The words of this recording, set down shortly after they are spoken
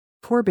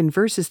Corbin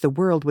vs. the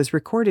World was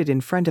recorded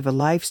in front of a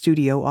live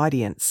studio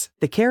audience.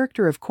 The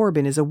character of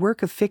Corbin is a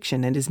work of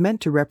fiction and is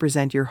meant to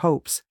represent your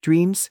hopes,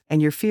 dreams,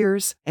 and your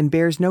fears, and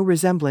bears no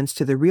resemblance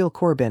to the real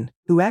Corbin,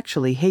 who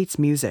actually hates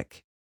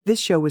music. This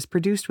show was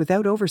produced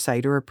without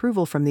oversight or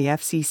approval from the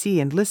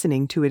FCC, and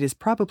listening to it is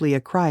probably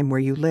a crime where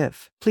you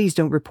live. Please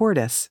don't report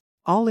us.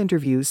 All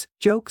interviews,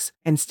 jokes,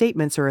 and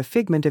statements are a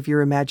figment of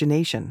your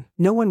imagination.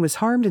 No one was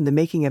harmed in the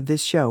making of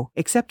this show,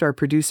 except our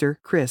producer,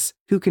 Chris,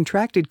 who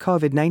contracted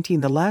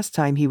COVID-19 the last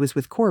time he was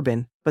with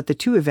Corbin, but the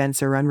two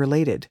events are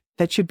unrelated.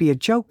 That should be a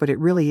joke, but it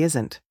really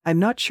isn't. I'm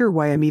not sure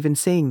why I'm even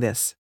saying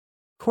this.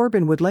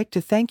 Corbin would like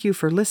to thank you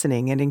for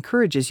listening and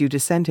encourages you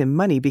to send him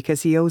money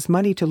because he owes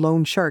money to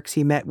loan sharks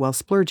he met while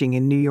splurging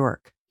in New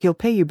York. He'll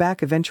pay you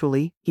back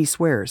eventually, he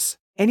swears.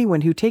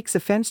 Anyone who takes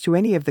offense to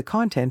any of the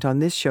content on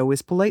this show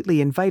is politely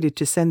invited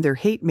to send their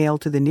hate mail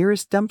to the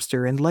nearest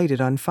dumpster and light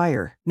it on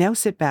fire. Now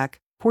sit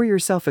back, pour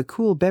yourself a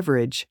cool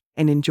beverage,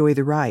 and enjoy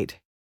the ride.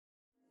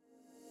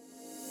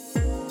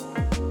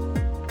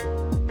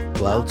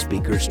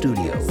 Loudspeaker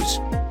Studios.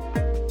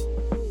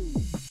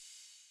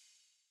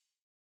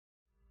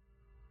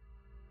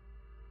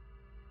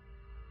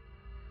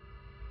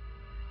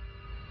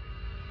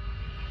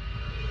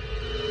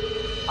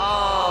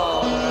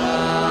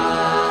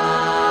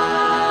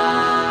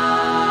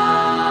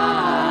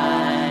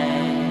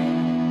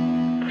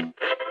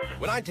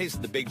 When I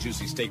tasted the big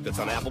juicy steak that's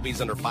on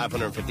Applebee's under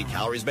 550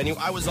 calories menu,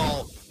 I was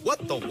all,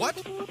 what the what?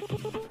 Then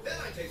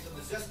I tasted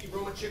the zesty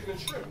Roma chicken and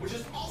shrimp, which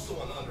is also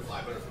on the under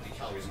 550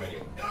 calories menu.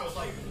 And I was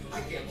like,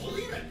 I can't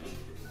believe it.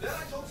 Then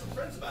I told some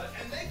friends about it,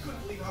 and they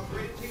couldn't believe how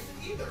great it tasted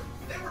either.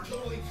 They were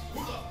totally, who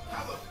the,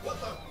 how the, what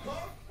the,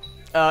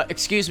 huh?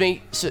 Excuse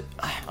me,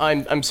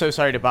 I'm so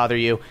sorry to bother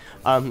you.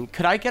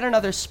 Could I get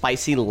another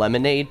spicy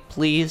lemonade,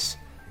 please?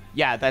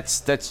 Yeah,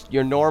 that's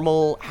your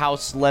normal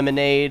house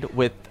lemonade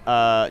with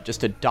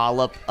just a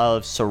dollop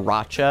of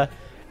sriracha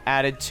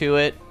added to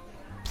it.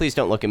 Please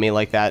don't look at me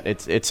like that.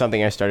 It's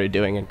something I started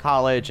doing in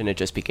college, and it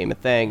just became a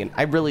thing, and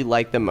I really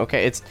like them.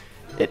 Okay,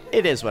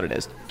 it is what it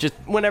is. Just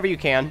whenever you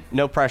can.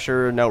 No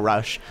pressure, no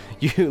rush.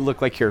 You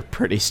look like you're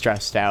pretty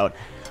stressed out.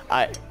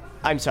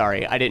 I'm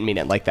sorry. I didn't mean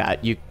it like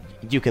that. You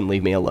can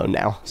leave me alone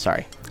now.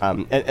 Sorry.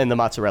 And the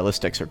mozzarella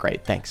sticks are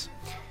great. Thanks.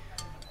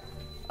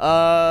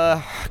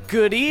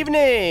 Good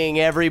evening,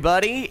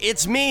 everybody.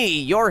 It's me,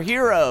 your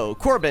hero,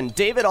 Corbin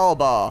David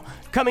Albaugh,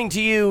 coming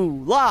to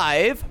you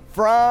live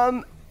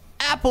from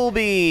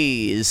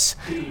Applebee's.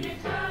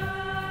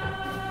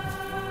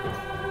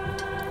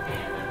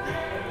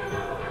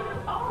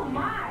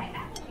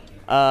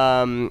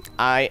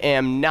 I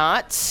am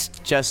not,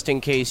 just in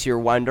case you're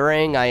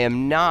wondering, I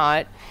am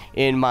not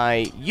in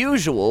my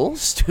usual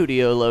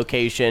studio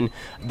location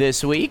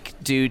this week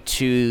due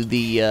to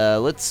the,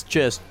 let's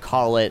just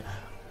call it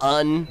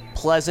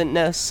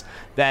unpleasantness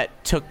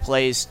that took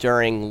place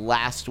during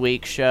last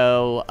week's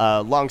show.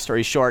 Long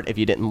story short, if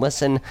you didn't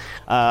listen,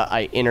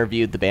 I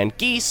interviewed the band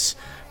Geese,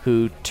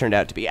 who turned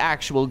out to be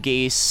actual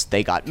geese.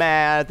 They got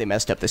mad, they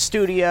messed up the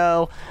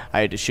studio,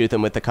 I had to shoot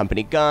them with the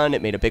company gun,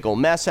 it made a big old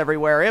mess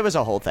everywhere, it was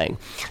a whole thing.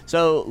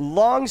 So,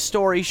 long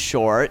story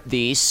short,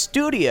 the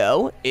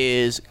studio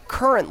is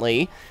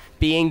currently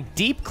being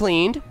deep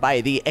cleaned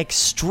by the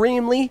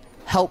extremely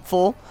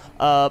helpful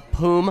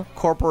Poom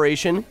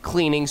Corporation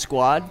Cleaning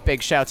Squad.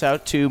 Big shouts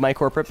out to my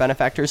corporate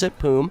benefactors at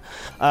Poom.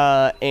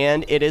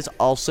 And it is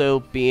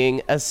also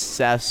being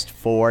assessed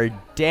for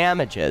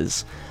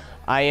damages.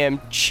 I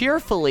am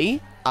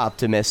cheerfully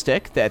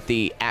optimistic that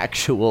the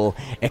actual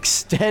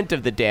extent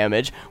of the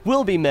damage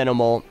will be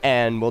minimal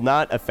and will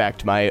not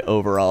affect my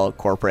overall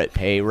corporate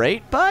pay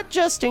rate, but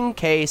just in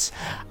case,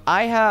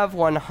 I have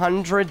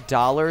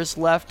 $100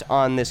 left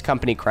on this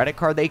company credit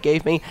card they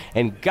gave me,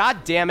 and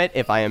god damn it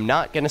if I am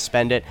not going to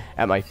spend it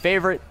at my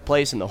favorite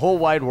place in the whole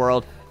wide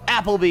world,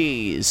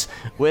 Applebee's,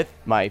 with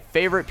my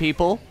favorite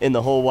people in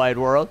the whole wide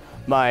world,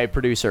 my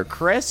producer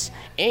Chris,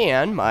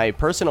 and my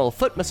personal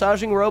foot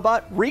massaging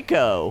robot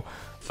Rico.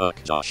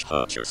 Fuck Josh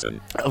Hutcherson.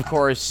 Of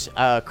course,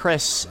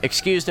 Chris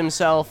excused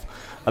himself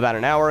about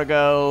an hour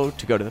ago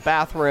to go to the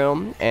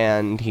bathroom,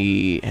 and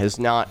he has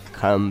not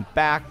come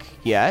back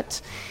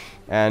yet.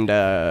 And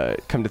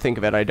come to think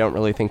of it, I don't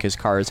really think his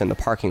car is in the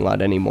parking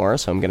lot anymore,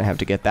 so I'm going to have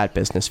to get that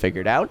business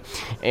figured out.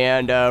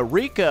 And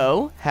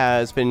Rico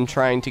has been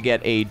trying to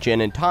get a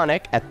gin and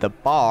tonic at the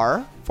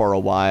bar for a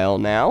while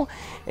now,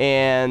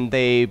 and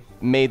they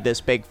made this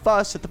big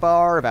fuss at the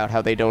bar about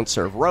how they don't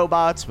serve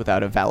robots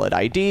without a valid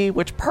ID,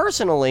 which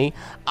personally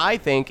I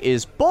think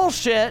is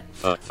bullshit.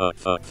 Fuck.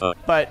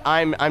 But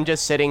I'm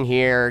just sitting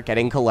here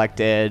getting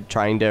collected,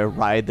 trying to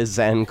ride the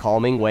zen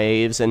calming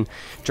waves, and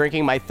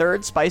drinking my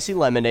third spicy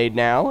lemonade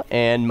now,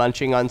 and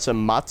munching on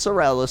some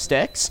mozzarella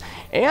sticks,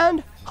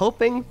 and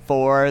hoping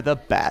for the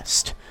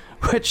best.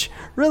 Which,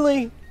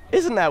 really,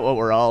 isn't that what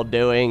we're all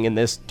doing in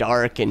this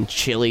dark and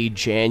chilly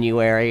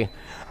January?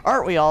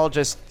 Aren't we all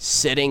just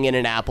sitting in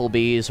an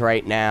Applebee's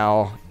right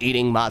now,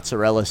 eating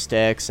mozzarella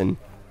sticks and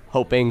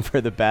hoping for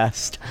the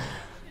best?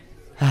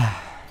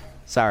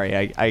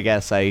 Sorry, I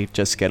guess I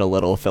just get a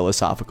little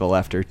philosophical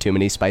after too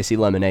many spicy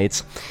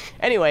lemonades.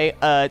 Anyway,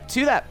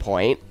 to that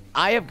point,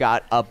 I have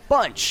got a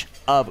bunch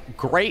of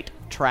great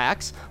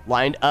tracks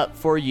lined up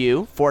for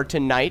you for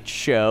tonight's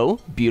show,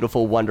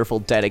 beautiful, wonderful,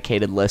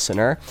 dedicated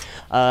listener.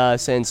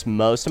 Since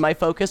most of my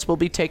focus will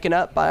be taken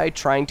up by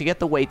trying to get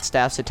the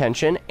waitstaff's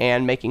attention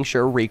and making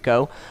sure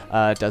Rico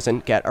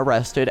doesn't get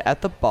arrested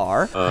at the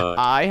bar,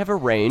 I have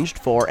arranged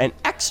for an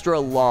extra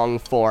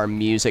long-form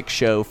music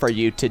show for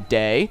you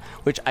today,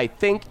 which I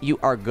think you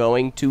are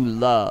going to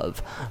love.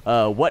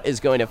 What is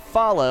going to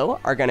follow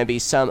are going to be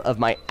some of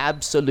my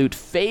absolute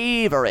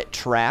favorite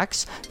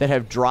tracks that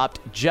have dropped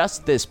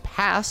just this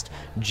past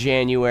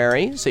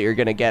January, so you're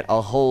going to get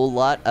a whole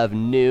lot of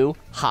new,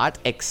 hot,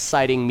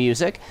 exciting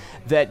music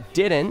that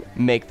didn't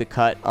make the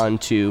cut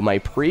onto my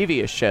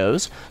previous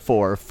shows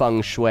for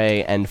feng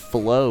shui and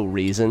flow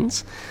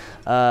reasons.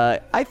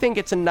 I think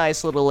it's a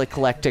nice little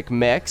eclectic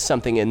mix,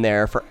 something in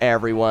there for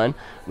everyone.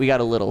 We got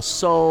a little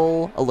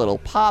soul, a little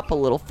pop, a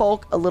little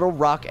folk, a little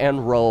rock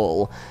and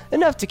roll,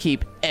 enough to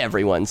keep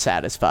everyone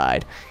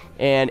satisfied.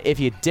 And if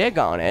you dig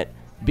on it,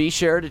 be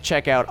sure to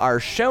check out our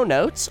show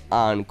notes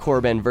on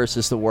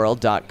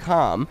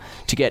CorbinVersusTheWorld.com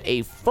to get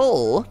a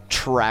full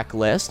track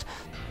list.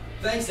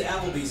 Thanks to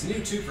Applebee's new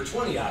 2 for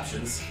 $20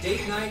 options,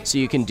 date night. So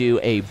you can do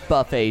a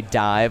buffet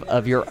dive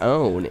of your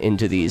own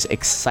into these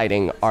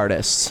exciting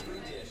artists.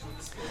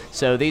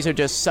 So these are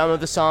just some of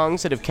the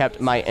songs that have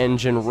kept my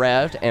engine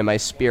revved and my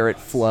spirit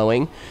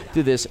flowing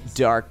through this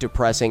dark,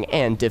 depressing,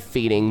 and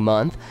defeating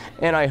month.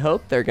 And I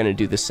hope they're going to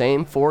do the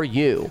same for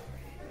you.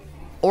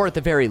 Or at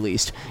the very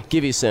least,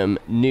 give you some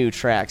new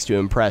tracks to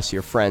impress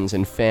your friends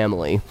and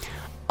family.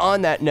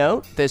 On that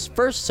note, this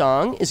first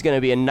song is going to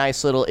be a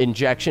nice little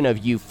injection of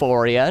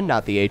euphoria,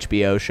 not the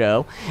HBO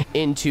show,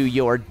 into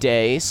your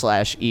day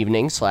 /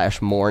 evening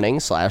 / morning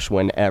 /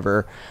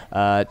 whenever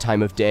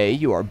time of day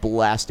you are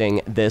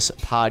blasting this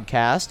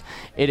podcast.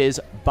 It is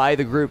by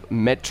the group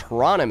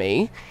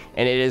Metronomy,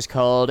 and it is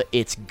called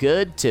It's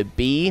Good to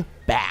Be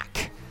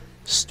Back.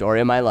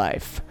 Story of my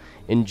life.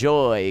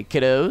 Enjoy,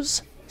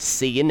 kiddos.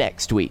 See you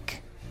next week.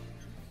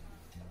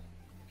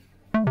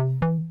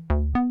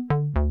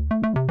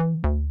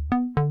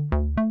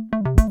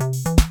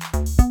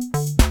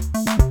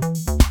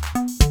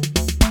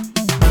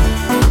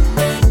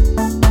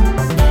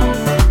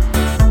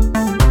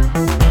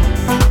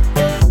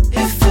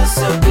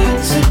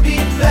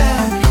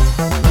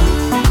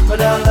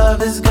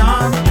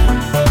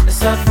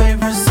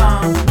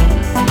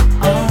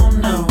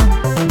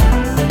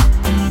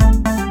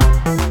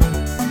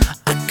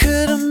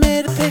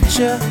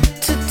 To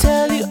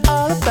tell you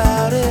all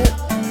about it.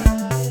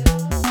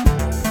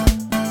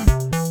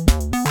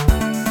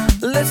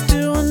 Let's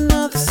do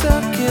another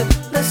circuit.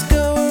 Let's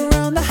go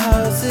around the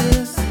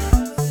houses.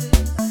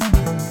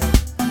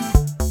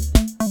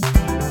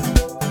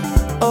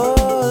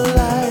 Oh,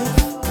 life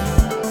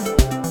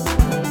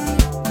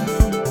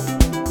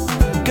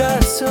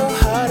got so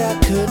hard I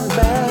couldn't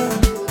bear.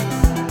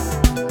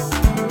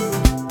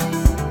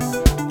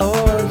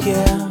 Oh,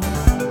 yeah.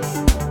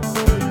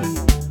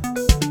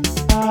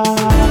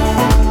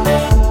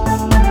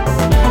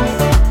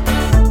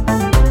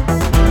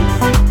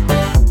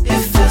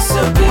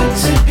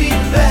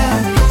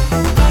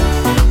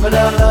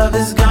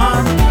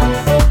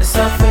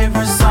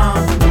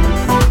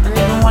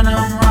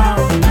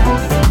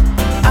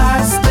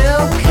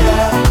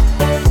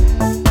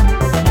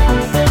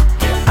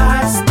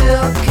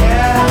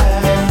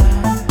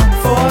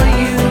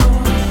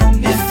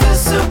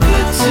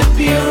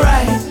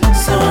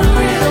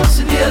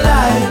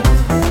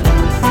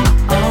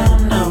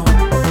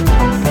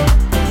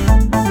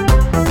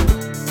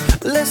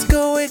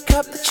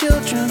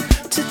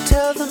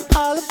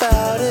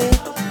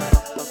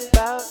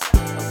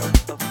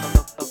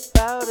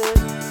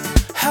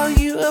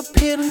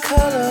 Appeared in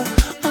color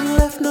and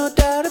left no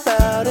doubt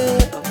about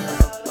it.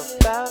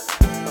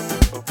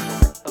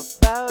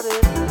 About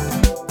it.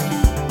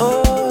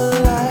 Oh,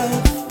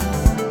 life,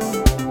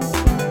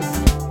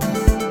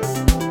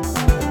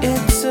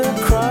 it's a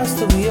cross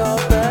that we all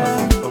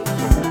bear.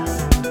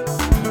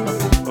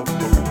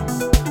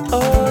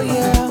 Oh,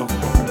 yeah.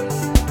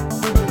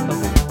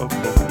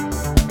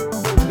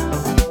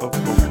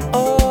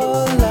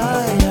 Oh,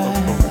 life,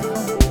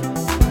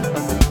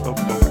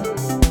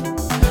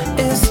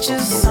 it's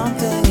just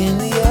something in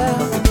the air.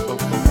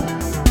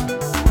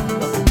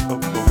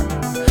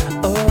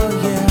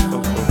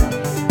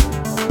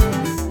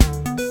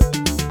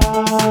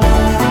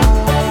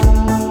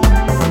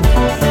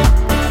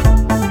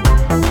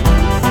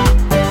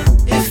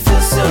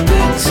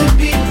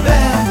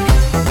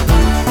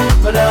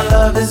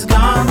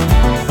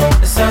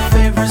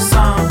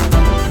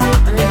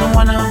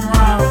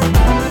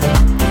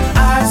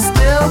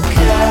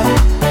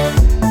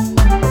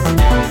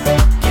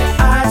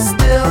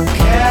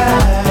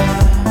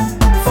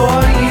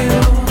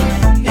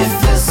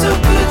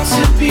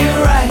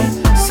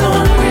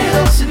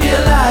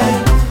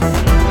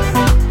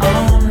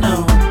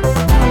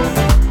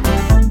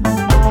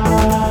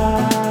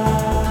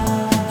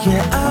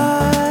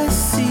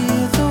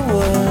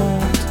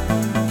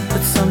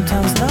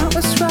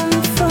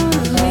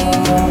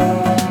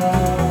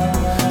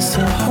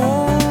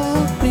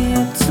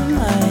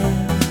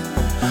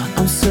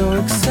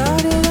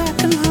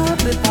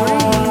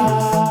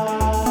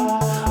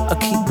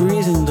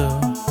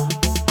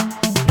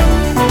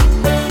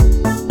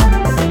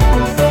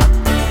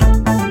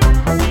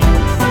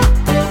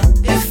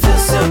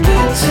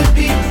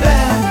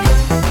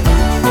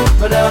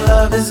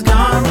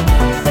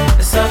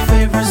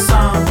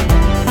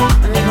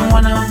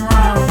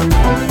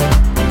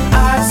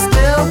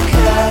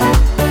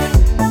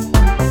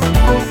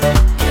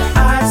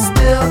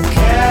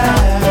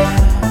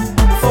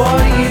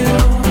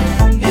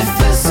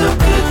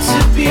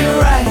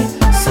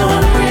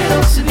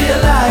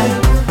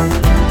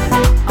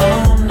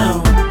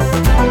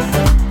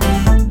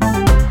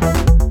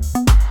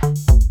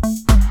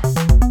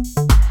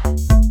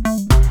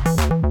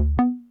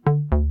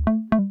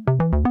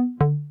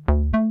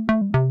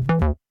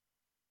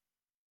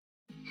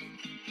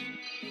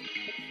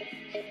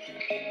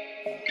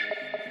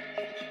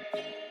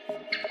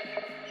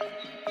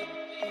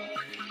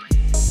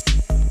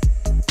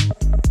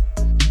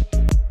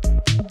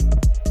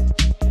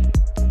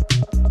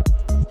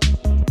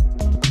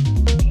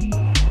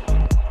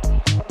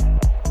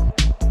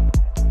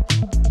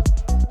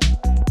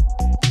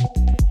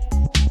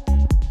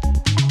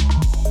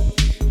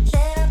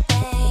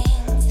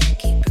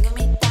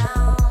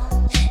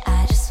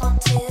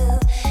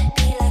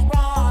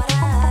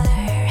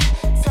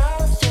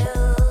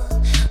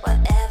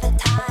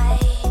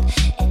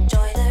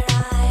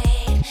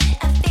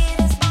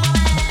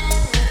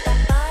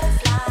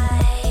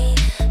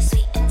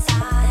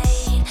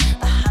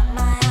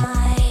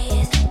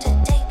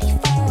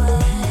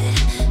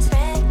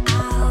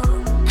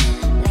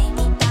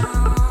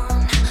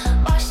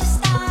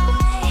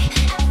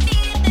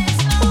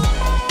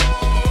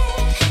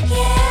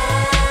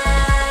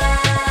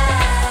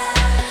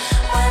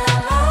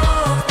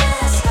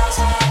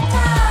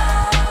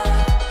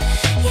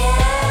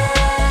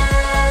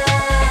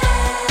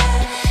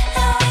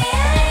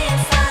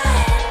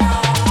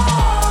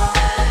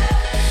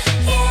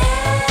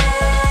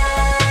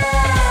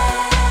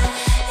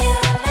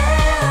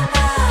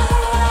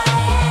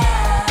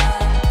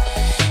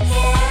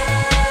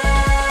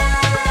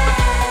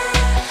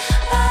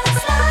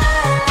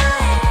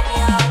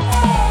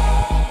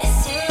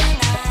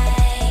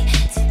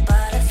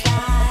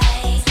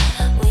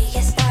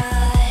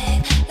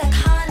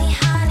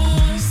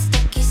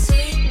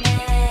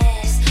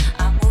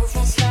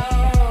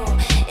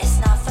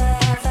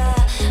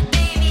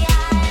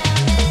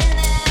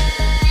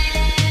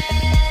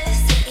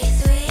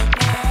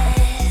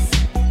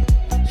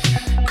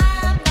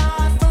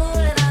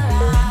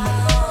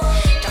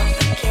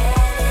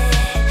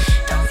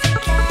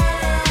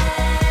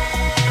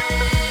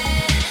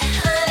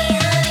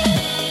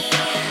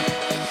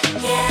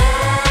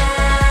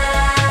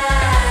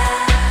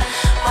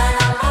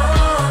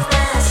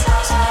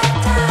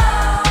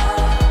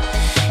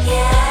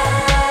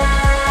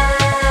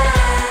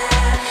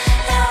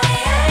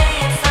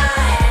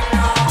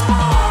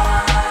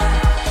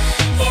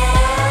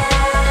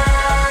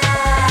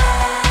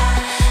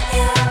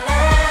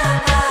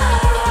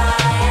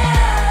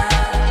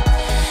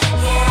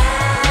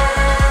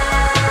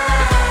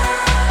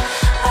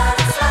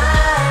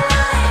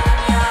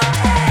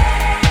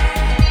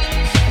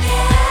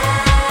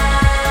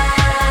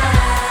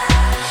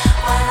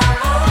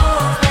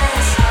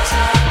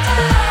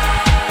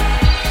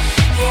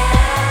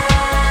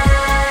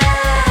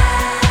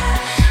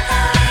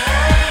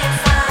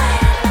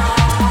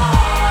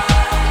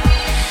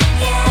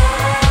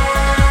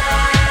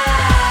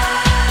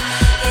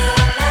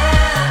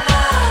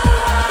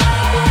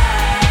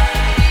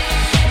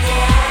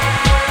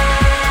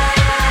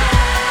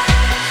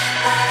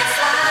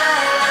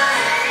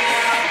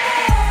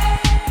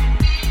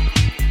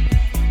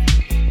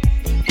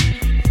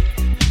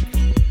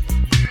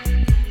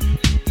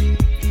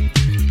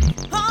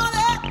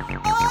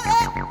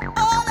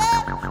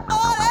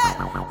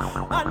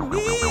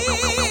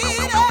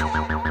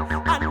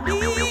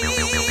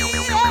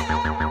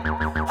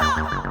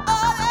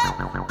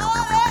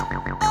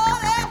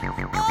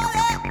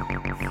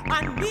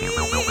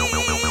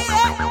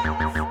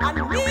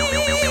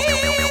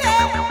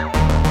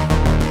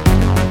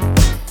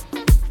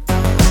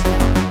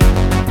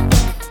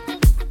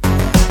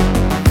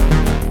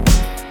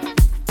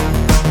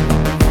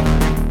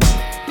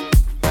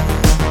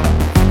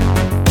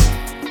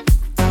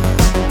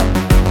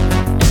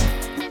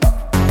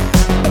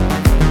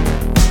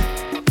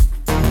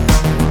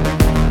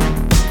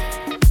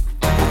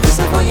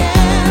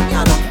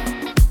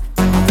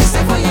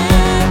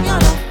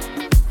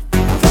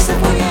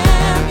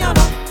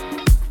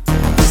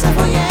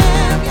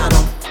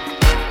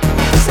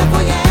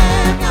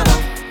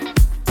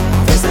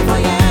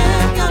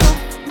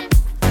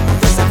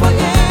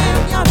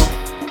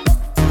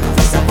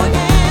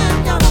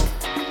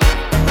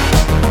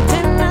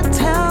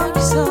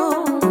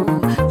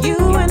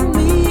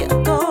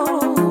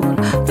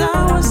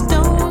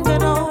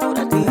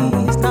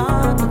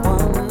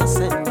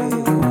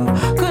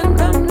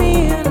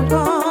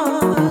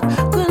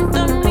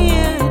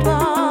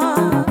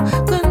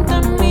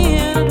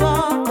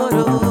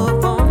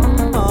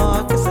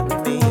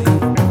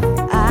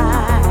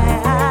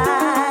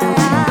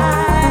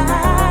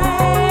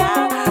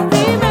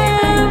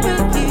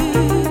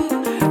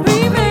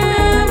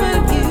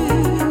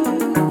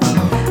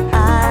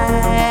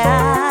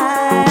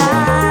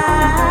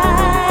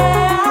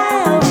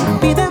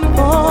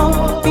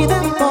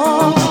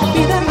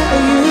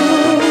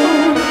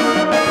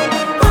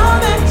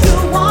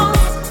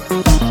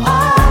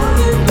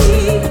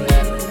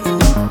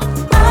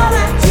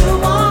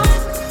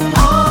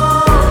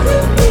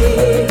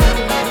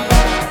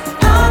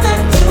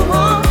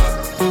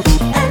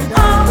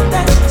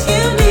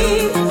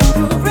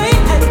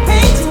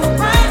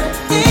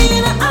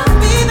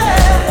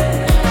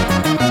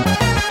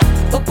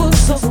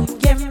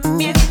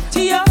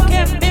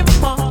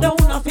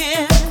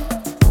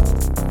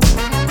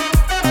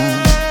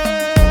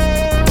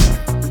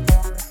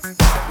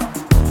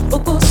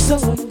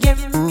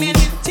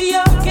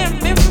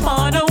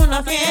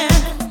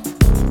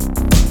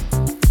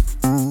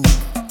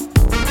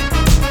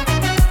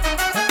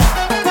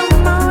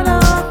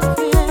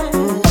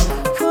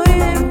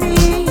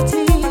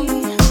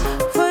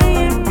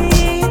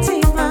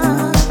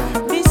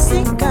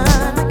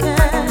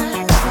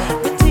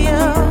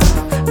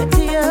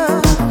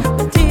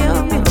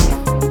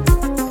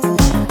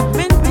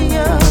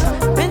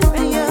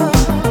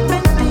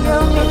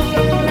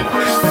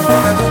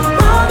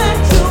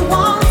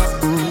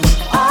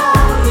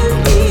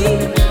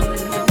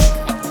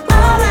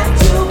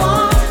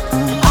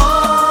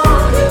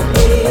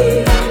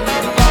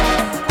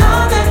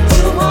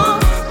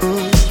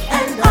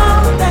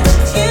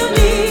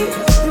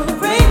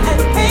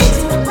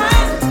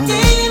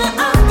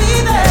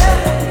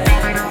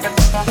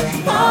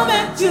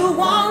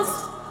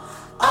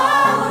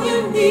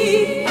 you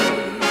need,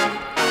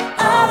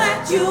 all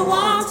that you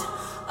want,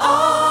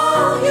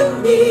 all you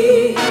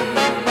need,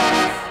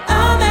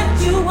 all that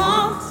you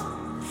want,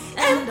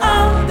 and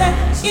all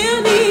that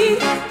you need.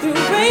 Through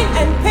rain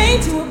and pain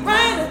to a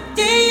brighter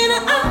day, and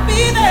I'll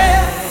be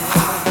there.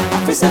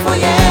 Office for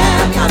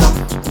yeah, you know.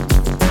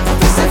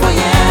 Office for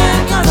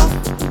yeah, you know.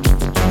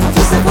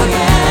 Office for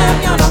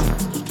yeah, you know.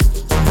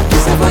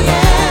 Office for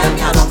yeah,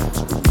 you know.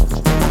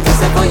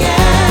 Office for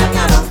yeah,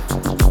 you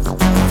know.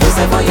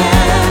 Office for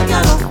yeah, you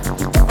know.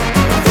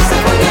 Office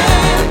for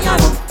yeah, you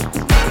know.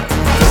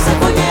 Office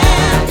for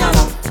yeah, you know.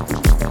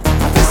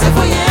 Office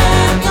for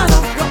yeah, you know.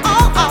 You're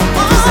all I want.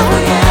 Office for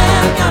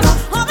yeah, you know.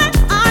 All that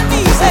I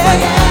need. Office for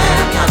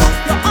yeah, you know.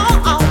 You're all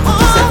I want.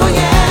 Office for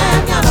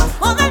yeah, you know.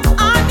 All that I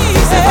need.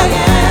 Office for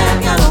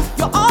yeah, you know.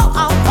 You're all I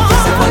want.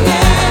 Office for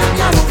yeah, you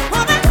know.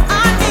 All that I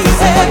need.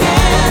 Office for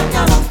yeah, you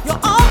know.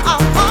 You're all I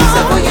want. Office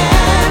for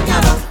yeah, you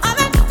know. All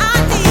that I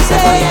need. Office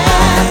for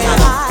yeah, you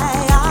know.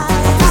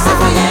 Office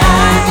for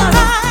yeah, you know.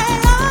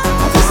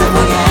 Office for yeah, you know. Office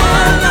for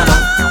yeah, you know.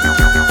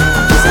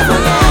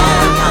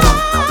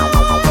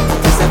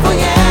 Office for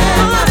yeah, you know.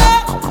 All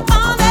that,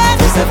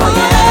 Office for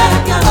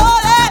yeah, you know. All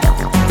that,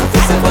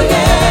 Office for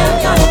yeah,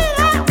 you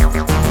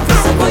know.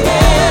 Office for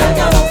yeah, you know.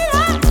 All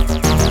that,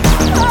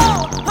 all that, all that,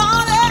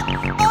 all that. I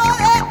need it.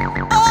 I need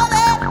it. All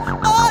that, all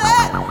that, all that, all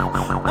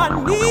that. I need it.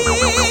 I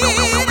need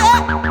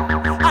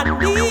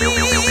it.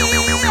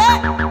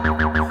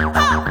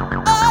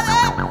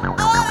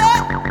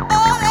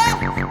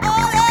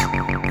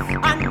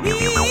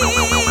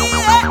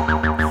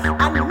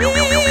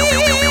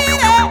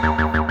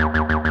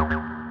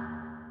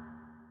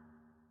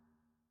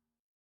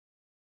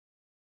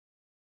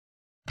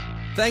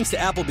 Thanks to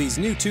Applebee's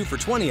new 2 for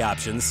 $20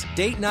 options,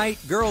 date night,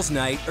 girls'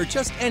 night, or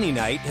just any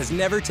night has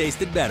never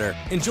tasted better.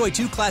 Enjoy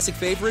 2 classic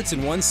favorites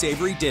in 1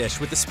 savory dish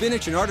with the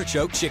spinach and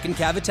artichoke chicken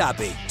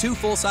cavatappi, 2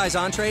 full-size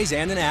entrees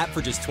and an app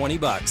for just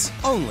 $20.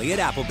 Only at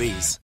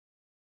Applebee's.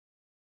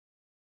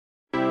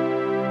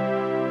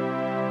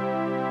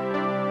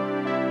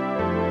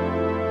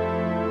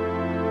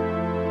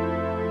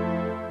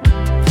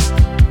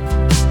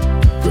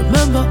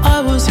 Remember,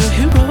 I was your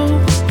hero.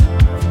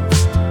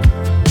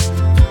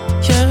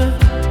 Yeah,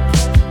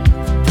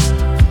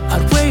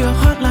 I'd wear your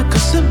heart like a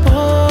symbol.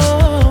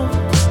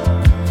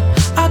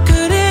 I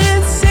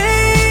couldn't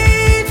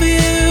save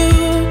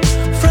you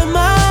from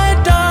my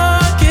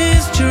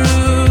darkest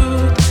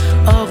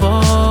truth of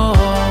all.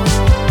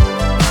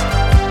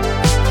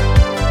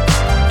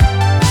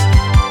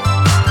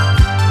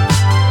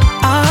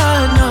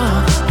 I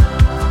know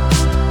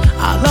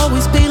I'll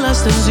always be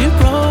less than 0.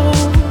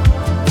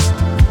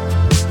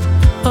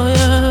 Oh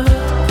yeah,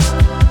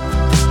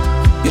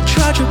 you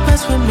tried your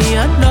best with me,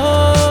 I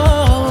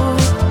know.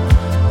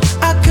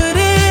 I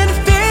couldn't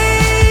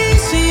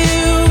face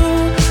you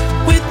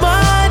with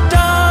my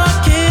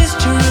darkest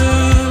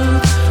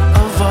truth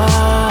of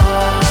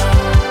all.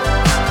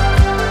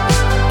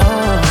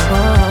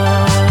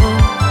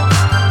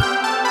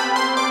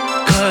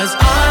 Cause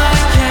I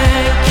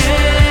can't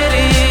get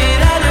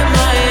it out of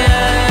my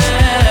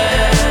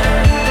head.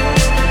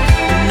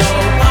 No,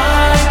 I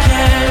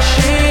can't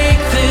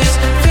shake this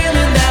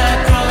feeling that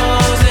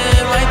grows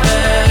in my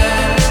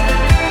bed.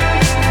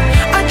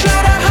 I try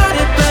to hide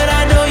it, but I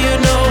know you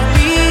know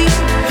me.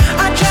 I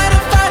try to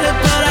fight it,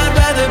 but I'd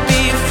rather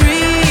be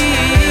free.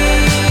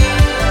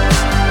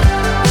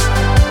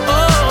 Oh,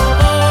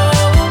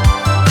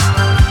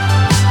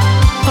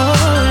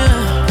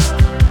 yeah.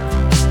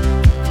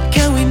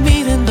 Can we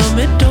meet in the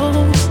middle?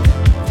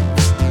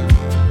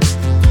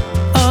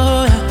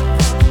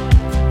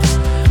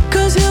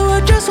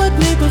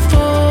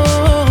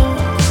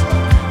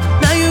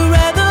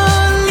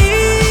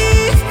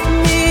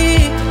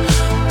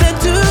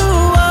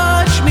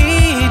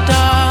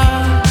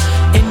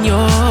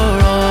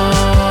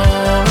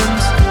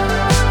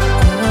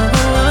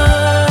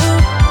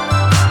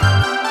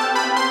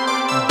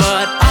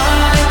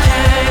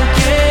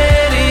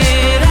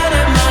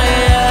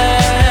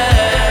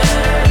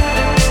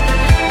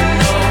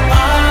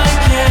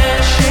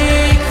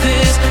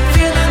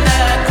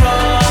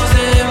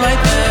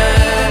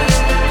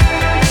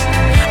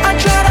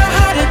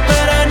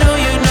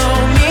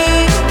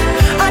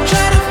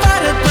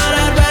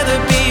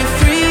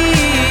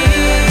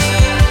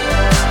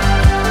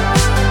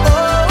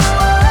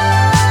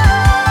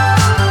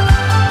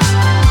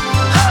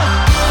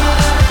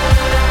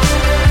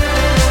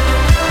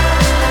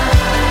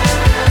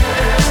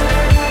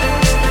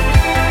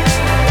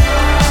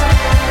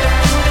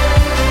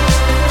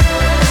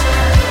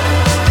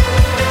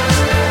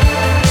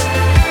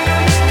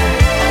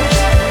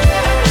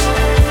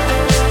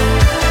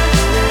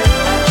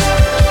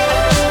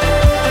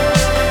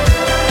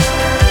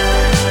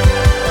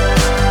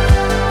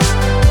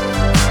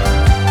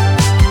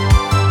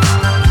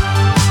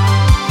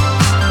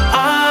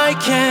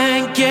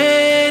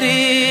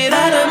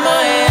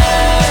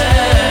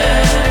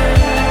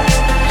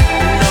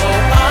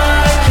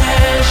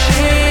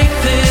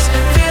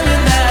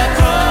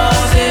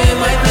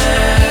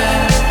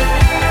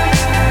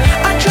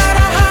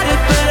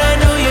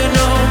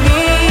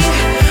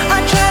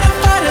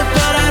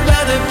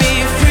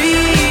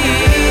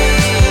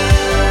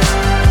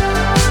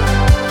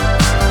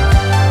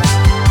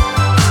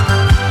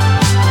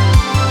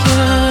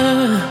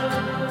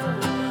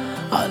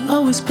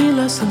 always be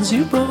less than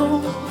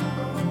zero.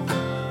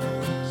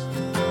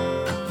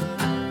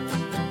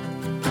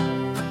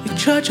 You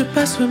tried your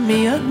best with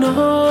me, I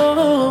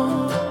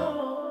know.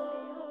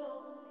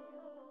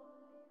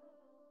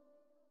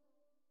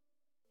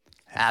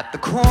 At the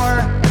core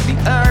of the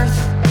earth,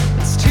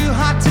 it's too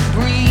hot to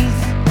breathe.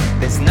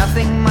 There's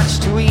nothing much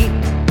to eat,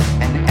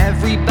 and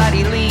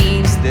everybody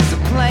leaves. There's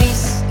a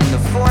place in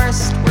the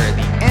forest where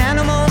the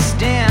animals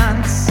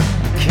dance,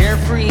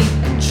 carefree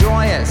and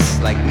joyous,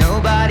 like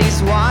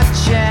nobody's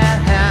watching.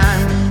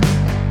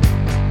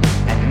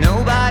 And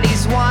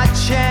nobody's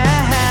watching.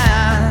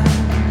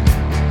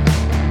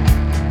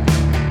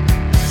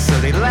 So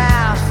they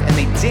laugh and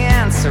they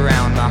dance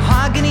around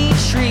mahogany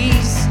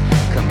trees,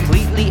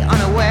 completely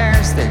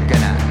unawares they're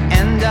gonna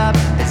end up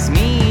as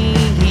me.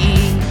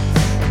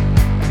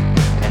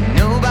 And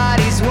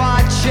nobody's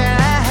watching.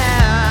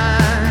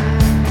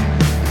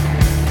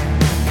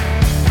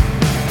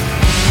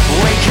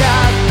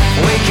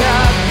 Wake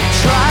up,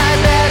 try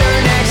better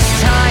next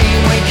time.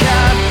 Wake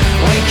up,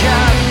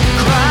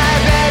 cry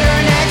better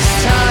next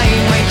time.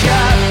 Wake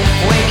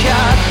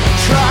up,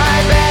 try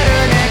better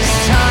next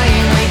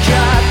time. Wake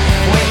up.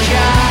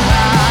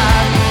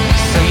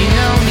 So you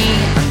know me,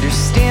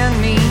 understand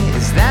me,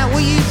 is that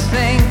what you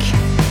think?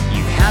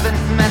 You haven't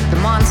met the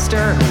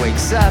monster who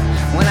wakes up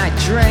when I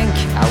drink.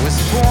 I was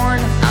born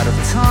out of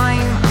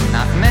time, I'm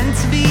not meant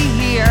to be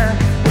here,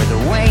 where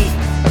the weight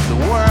of the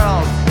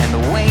world and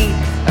the weight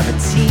of a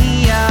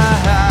tear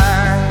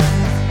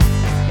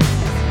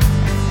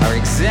are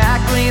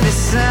exactly the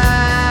same.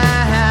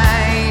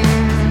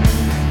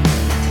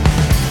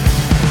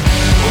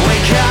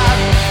 Wake up,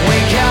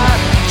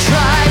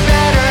 try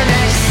better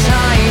next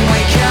time.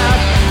 Wake up,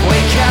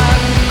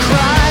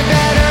 cry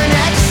better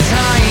next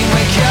time.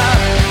 Wake up,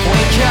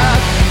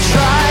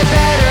 try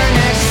better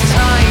next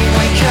time.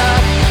 Wake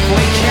up,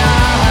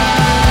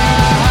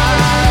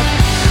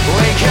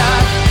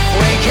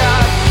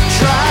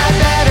 try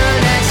better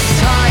next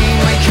time.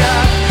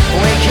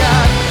 Wake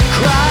up,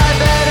 cry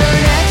better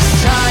next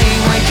time.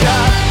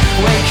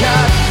 Wake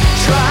up,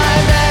 try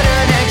better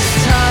next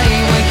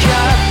time.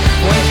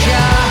 Wake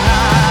up.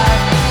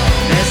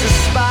 There's a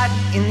spot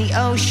in the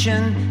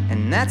ocean, and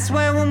that's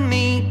where we'll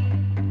meet.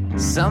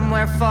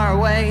 Somewhere far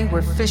away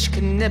where fish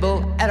can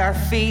nibble at our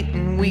feet,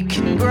 and we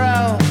can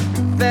grow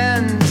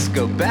fins,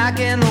 go back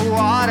in the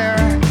water.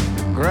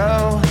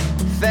 Grow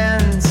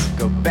fins,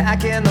 go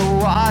back in the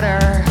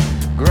water.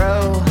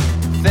 Grow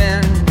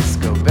fins,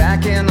 go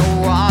back in the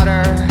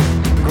water.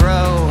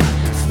 Grow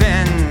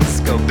fins,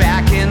 go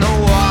back in the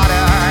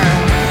water.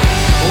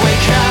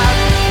 Wake up,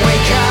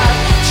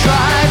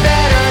 try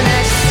better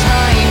next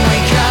time.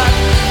 Wake up,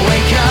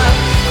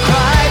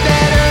 cry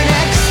better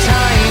next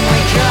time.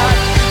 Wake up,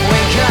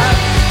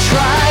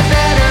 try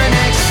better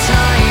next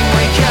time.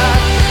 Wake up,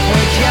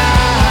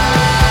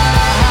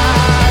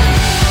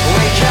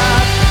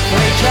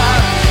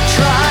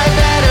 try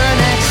better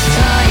next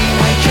time.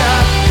 Wake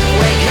up,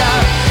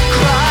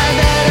 cry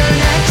better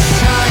next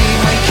time.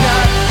 Wake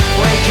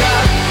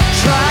up,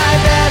 try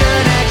better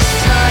next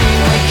time.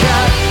 Wake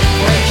up.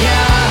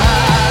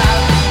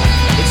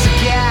 It's a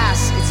gas,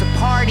 it's a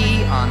party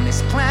on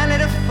this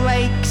planet of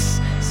flakes.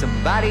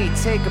 Somebody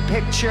take a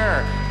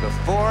picture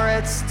before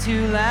it's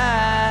too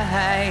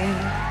late.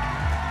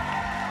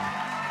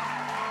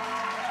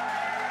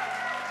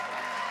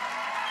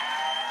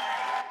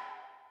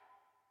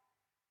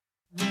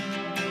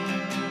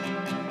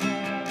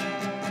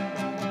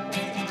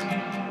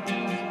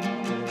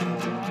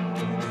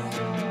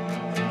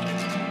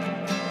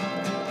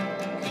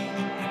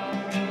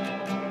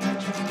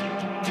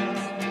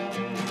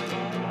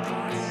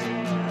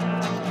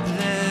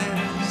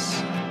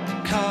 This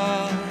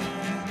car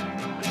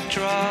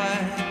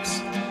drives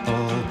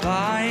all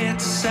by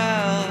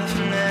itself.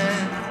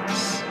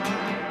 This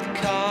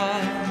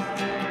car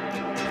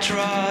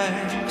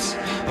drives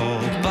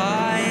all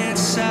by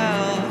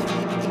itself.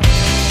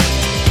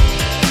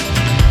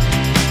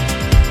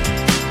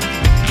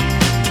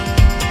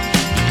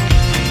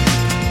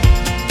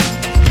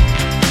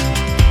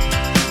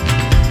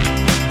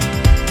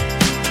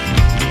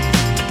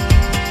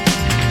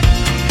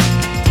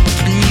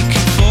 And you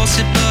can force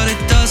it, but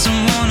it doesn't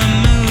wanna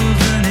move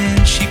an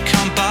inch. You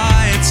can't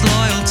buy its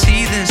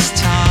loyalty this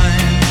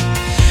time.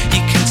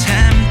 You can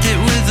tempt it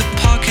with a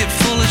pocket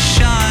full of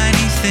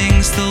shiny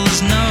things till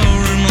there's no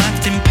room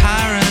left in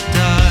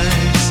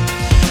paradise.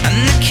 And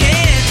the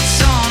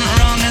kids aren't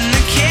wrong, and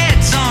the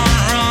kids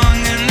aren't wrong,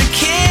 and the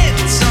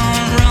kids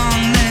aren't wrong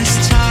this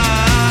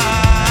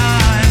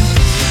time.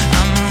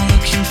 I'm not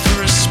looking for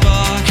a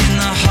spark in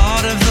the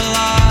heart of the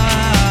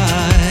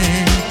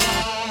light.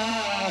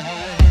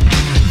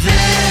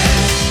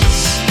 This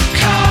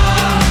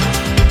car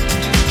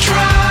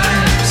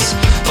drives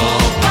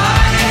all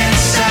by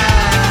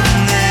itself.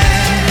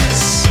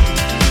 This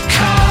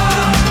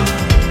car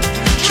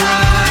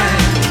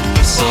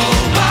drives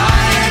all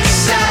by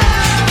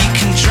itself. You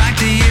can drag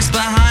the years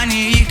behind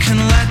you, you can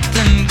let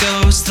them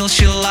go. Still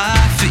she'll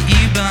laugh at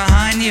you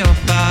behind your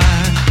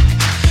back.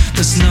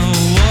 There's no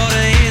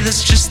water here,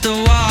 there's just a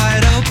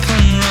wide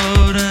open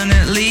road, and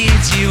it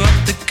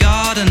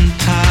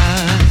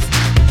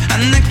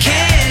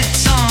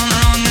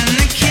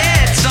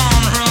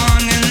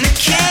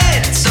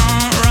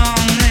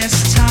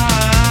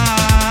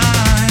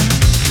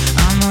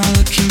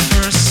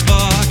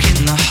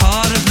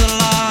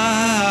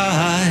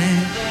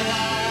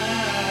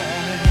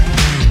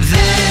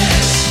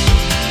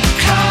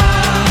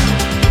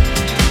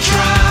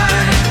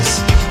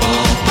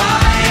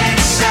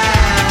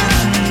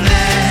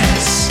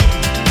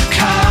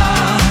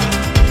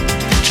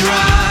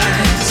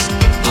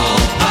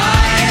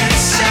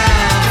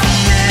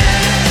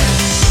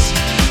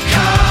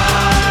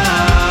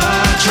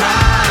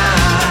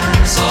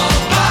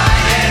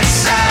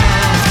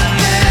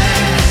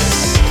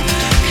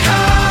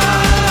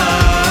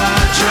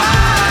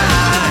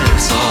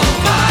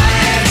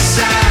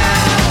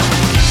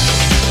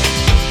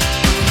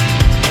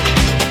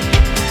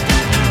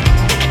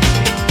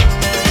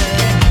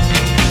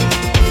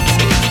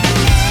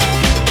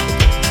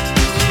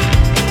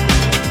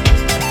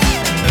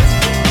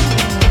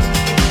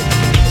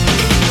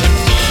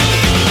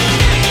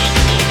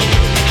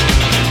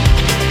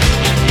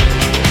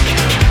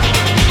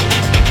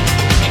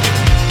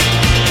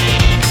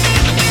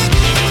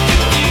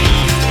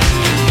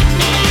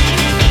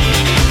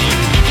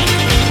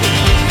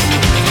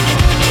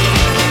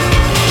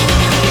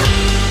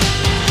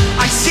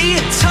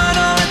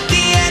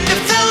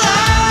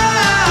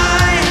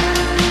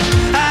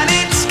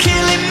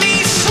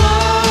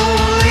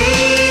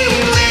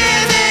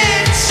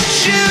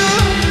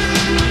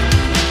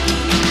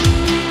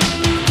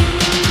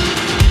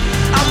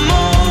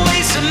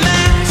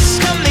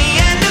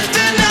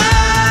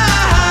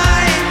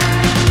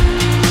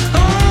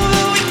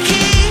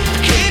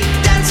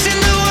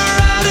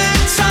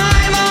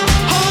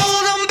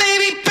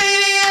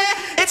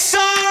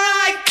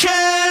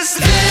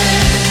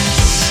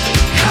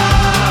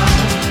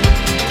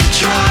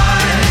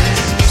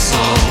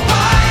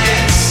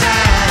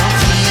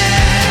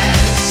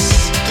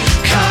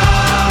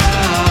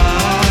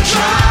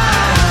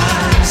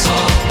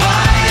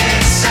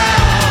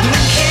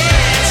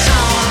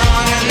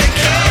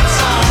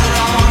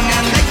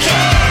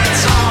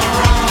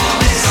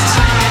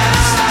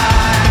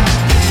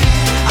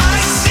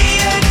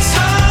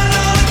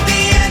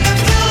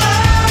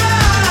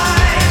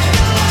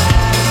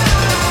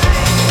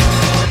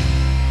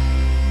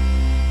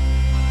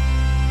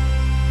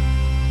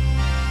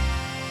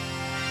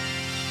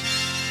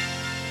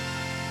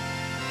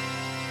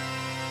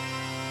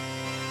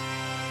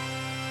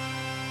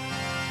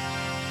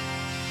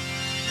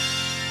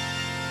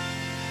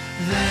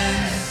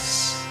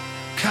This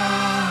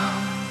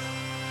calm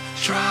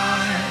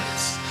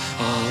drives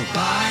all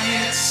by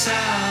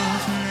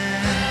itself.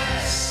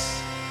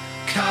 This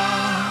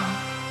calm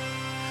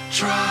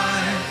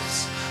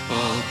drives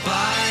all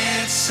by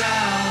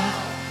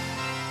itself.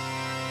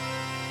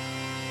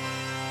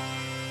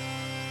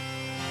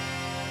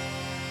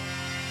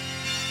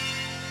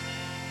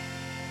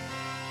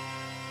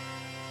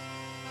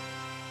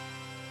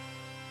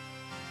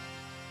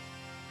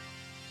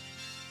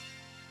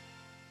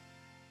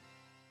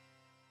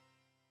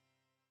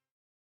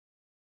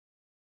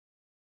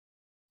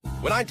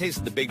 When I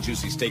tasted the big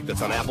juicy steak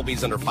that's on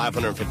Applebee's under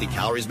 550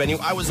 calories menu,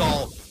 I was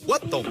all,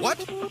 what the what?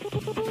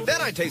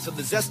 Then I tasted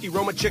the zesty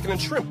Roma chicken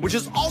and shrimp, which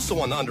is also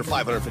on the under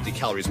 550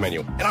 calories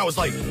menu. And I was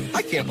like,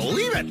 I can't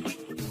believe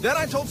it. Then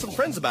I told some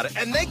friends about it,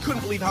 and they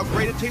couldn't believe how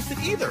great it tasted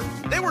either.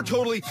 They were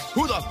totally,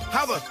 who the,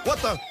 how the, what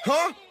the,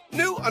 huh?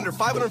 New under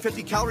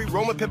 550 calorie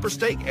Roma pepper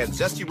steak and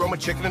zesty Roma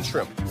chicken and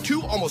shrimp.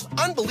 Two almost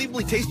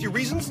unbelievably tasty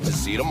reasons to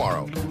see you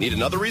tomorrow. Need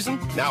another reason?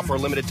 Now for a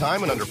limited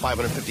time, an under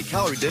 550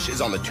 calorie dish is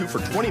on the 2 for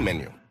 $20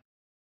 menu.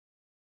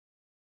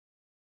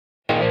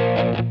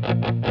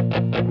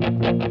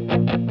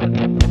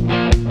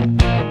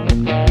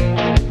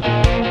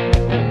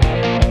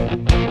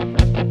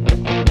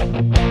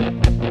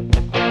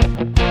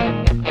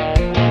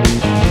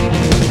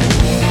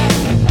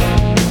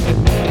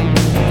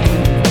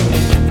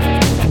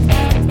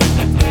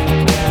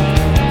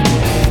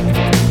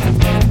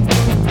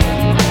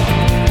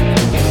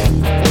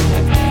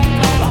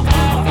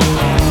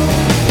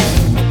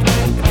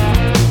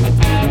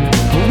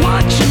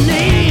 What you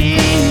need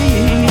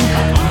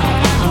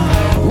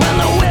when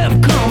the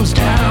whip comes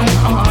down.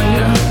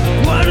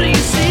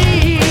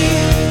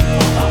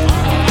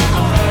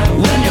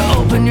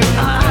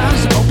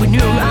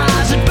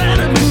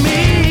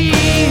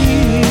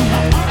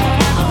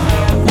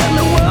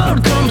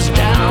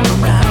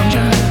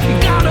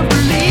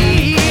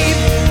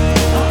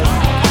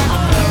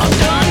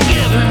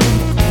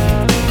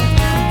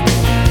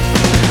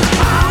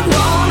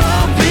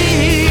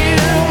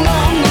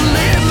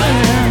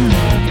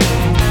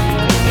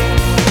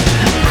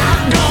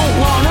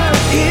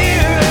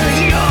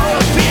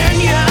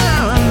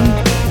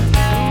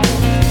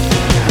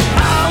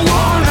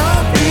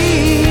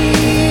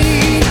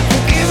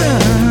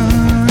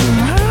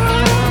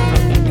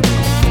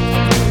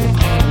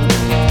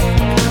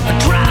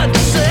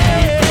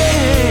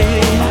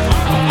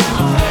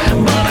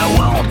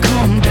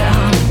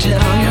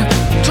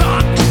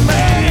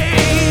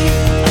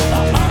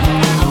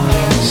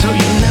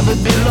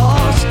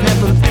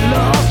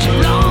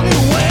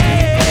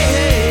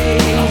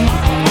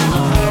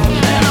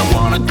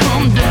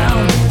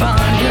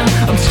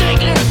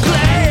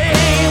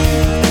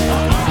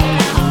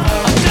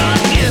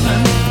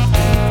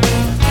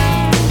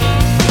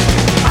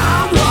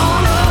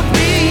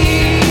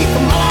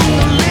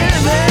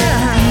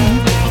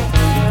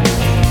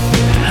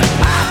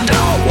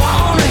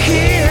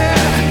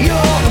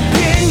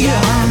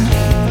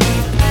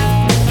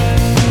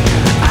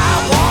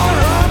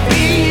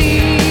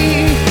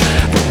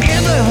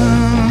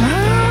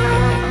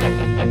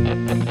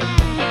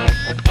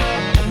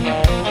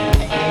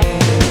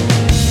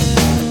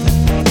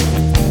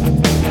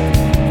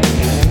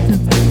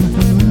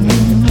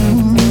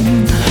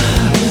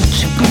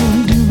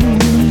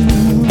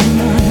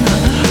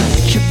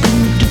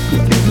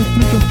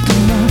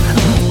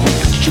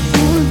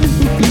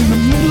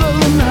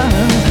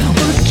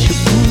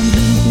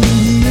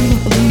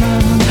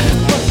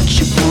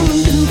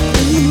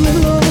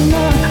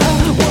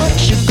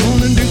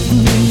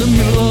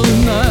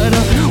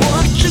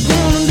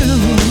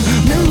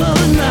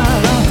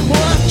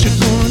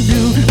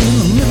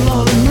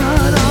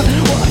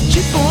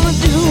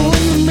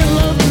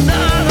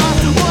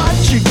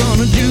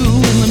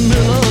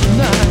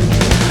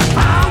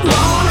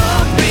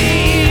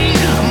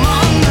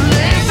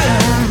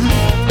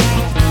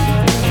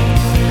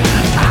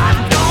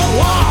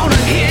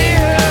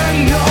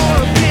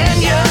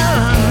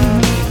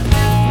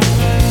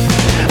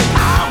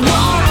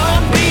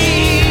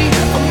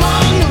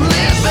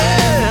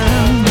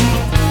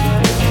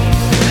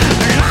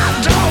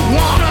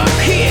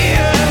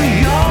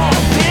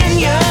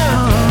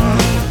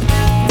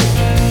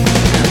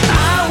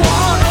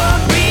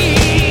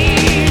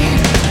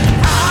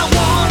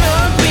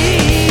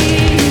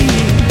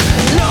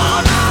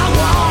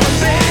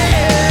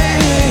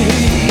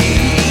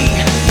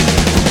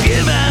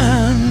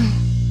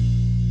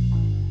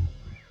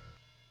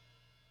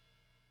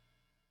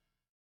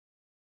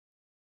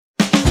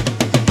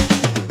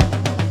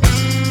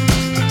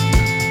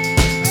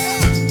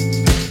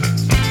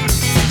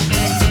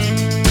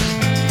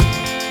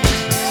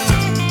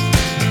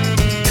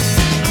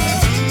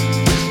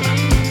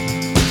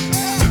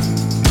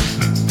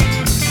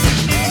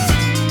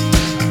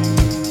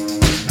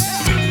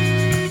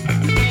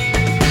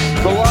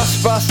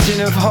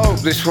 of hope,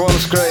 this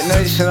once great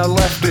nation had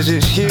left is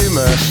its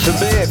humour. So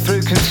be it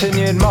through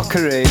continued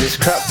mockery, this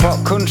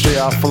crackpot country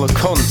are full of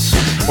cunts.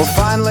 Will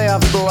finally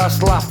have the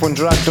last laugh when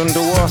dragged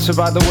underwater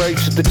by the weight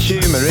of the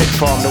tumour it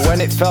formed, or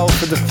when it fell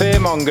for the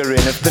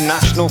fearmongering of the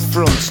National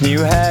Front's new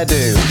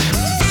hairdo.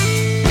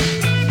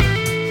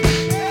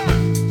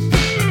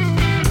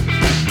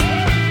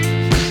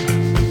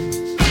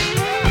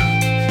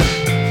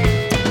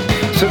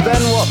 So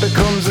then what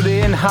becomes of the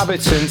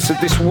inhabitants of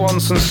this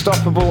once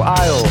unstoppable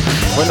isle,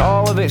 when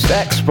all of its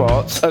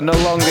exports are no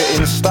longer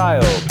in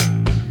style?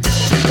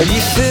 Are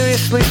you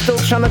seriously still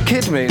trying to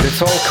kid me that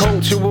all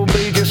culture will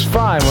be just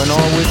fine when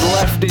all we've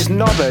left is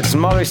knobheads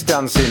Morris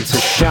dancing to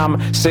Sham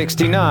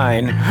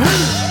 69?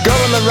 Go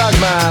on the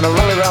ragman or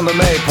rally round the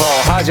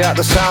maypole, hijack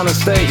the sound and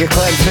state your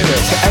claim to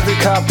it. Every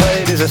card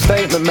played is a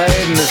statement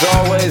made and there's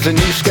always a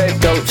new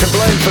scapegoat to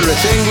blame for it.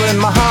 England,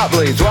 my heart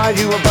bleeds, why'd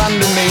you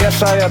abandon me?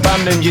 Yes, I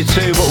abandoned you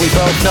too, but we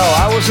both know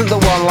I wasn't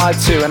the one lied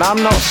to, and I'm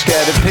not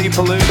scared of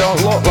people who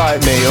don't look like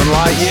me,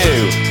 unlike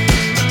you.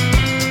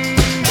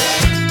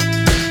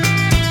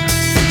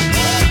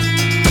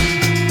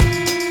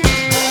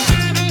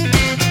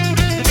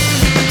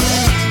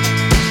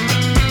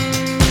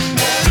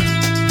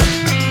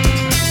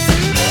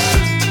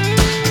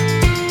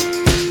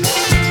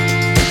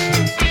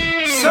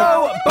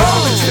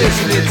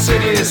 Its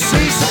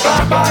idiocy,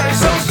 surrounded by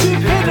its own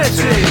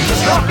stupidity,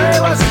 does not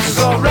realise it has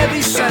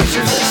already sentenced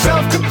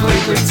itself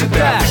completely to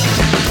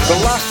death. The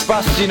last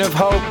bastion of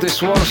hope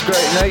this once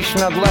great nation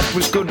had left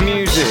was good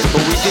music,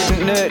 but we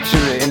didn't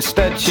nurture it,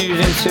 instead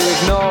choosing to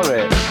ignore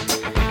it.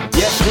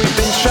 Yes, we've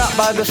been trapped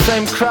by the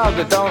same crowd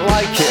that don't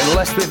like it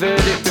unless they've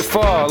heard it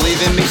before,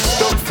 leaving me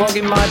stuck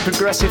flogging my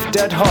progressive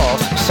dead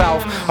horse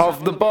south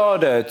of the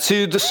border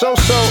to the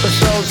so-so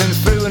and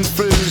through and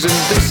throughs and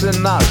this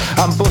and that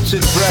and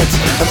buttered breads,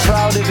 and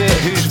proud of it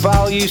whose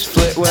values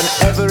flit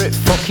whenever it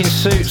fucking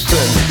suits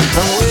them.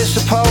 And we're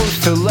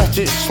supposed to let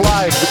it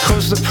slide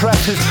because the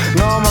press has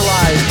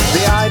normalised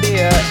the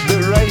idea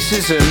that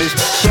racism is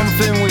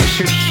something we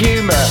should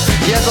humour.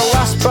 Yeah, the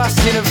last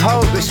bastion of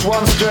hope this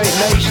once great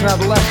nation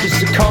had left is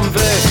to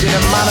converse in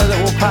a manner that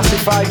will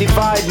pacify,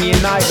 divide and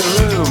unite the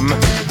room.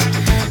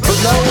 But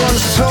no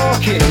one's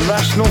talking, and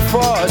rational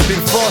thought has been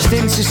forced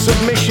into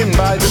submission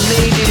by the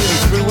medium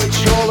through which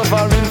all of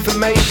our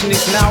information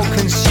is now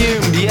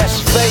consumed. Yes,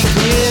 fake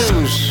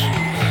news.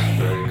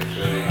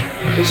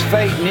 It's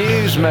fake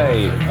news,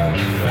 mate.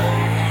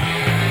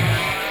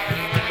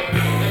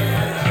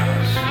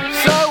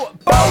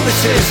 Bold it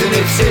is in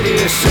its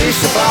idiocy,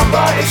 surrounded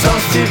by its own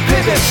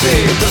stupidity.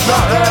 It does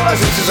not realise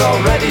it has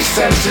already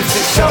sentenced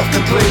itself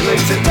completely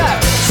to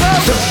death.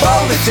 So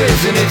bold it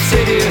is in its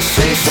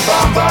idiocy,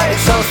 surrounded by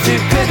its own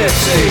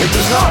stupidity. It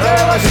does not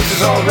realise it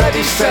has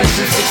already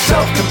sentenced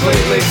itself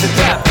completely to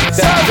death.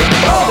 So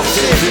bold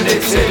it is in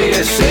its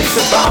idiocy,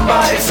 surrounded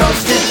by its own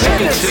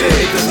stupidity.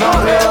 It does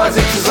not realise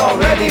it has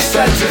already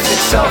sentenced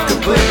itself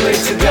completely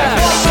to death.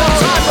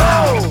 So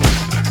bold.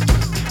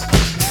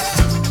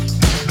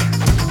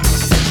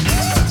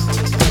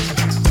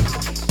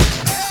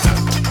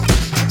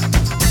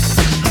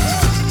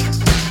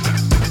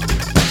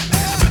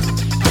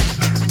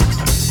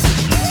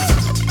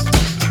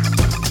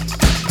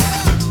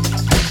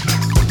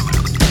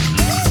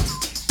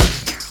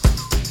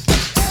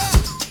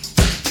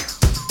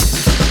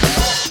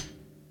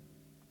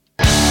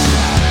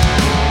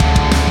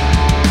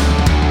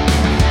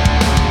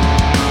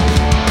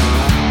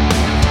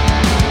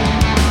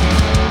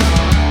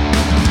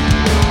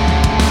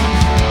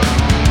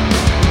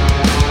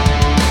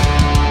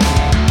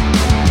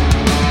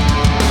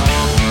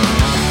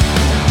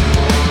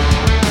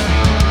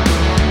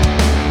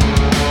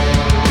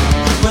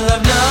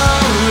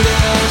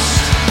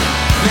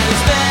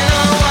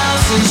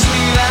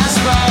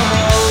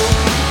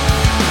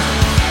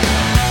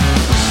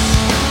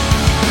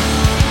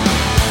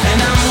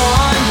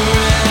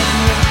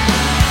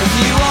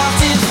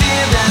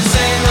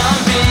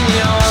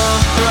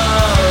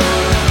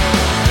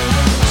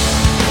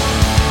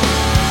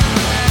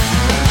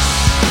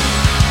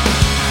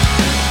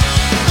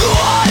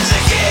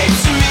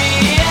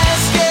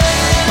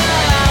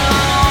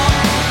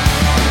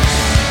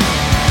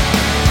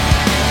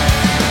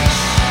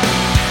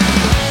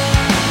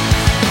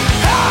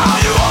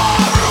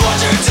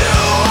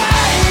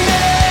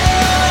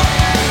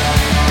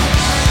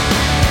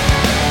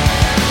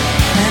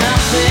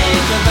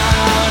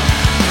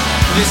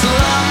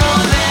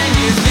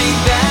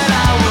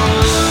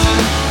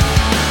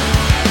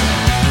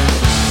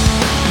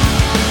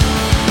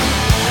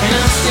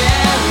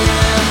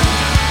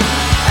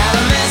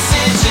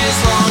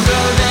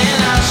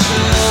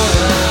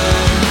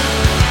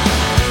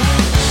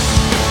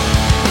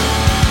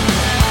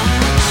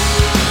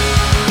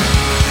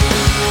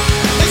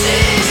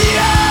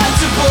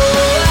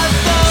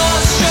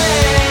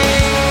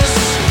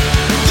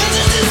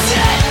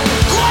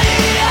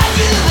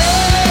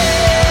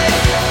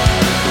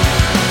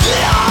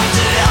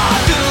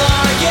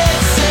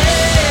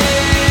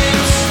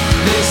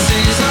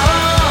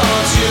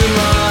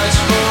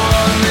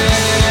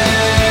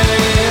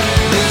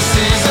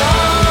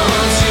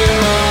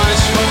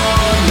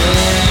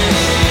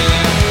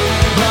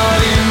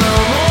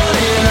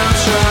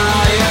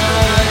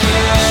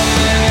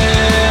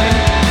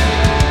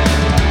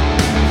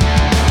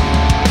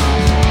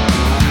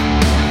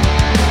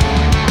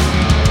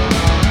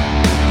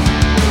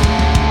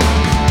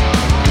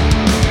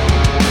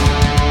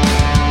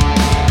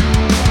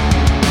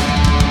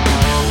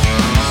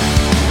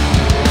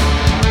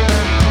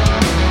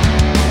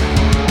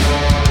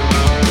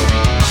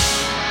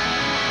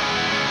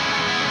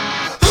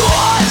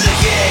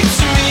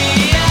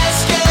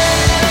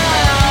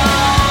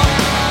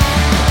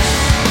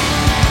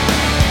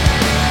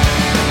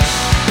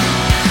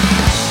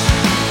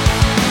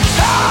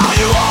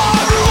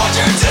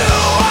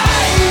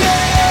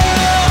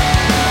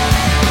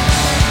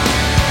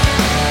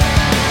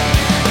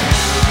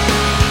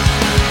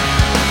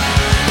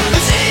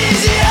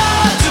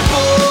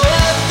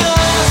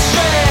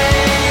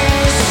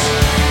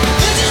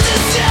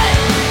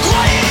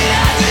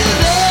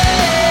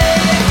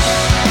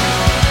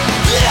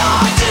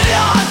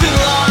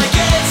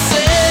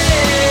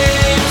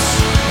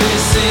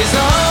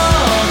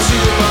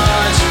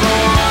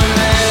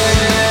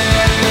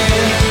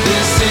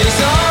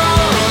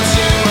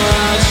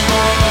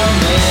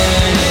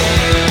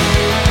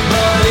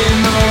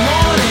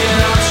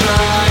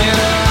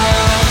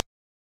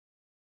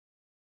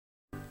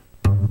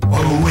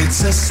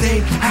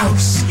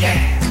 house,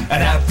 yeah.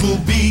 At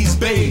Applebee's,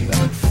 babe.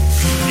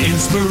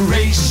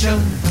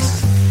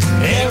 Inspirations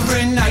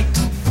every night.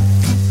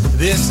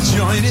 This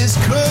joint is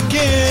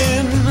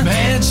cooking.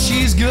 Man,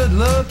 she's good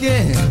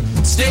looking.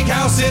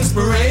 Steakhouse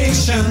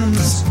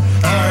inspirations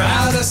are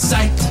out of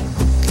sight.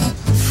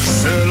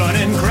 Sirloin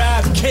and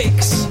crab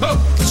cakes. Oh,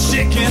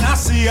 chicken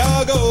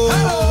Asiago.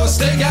 Hello,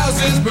 steakhouse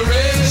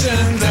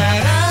inspirations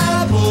at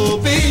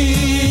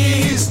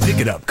Applebee's. Pick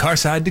it up,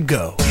 Carside to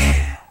go.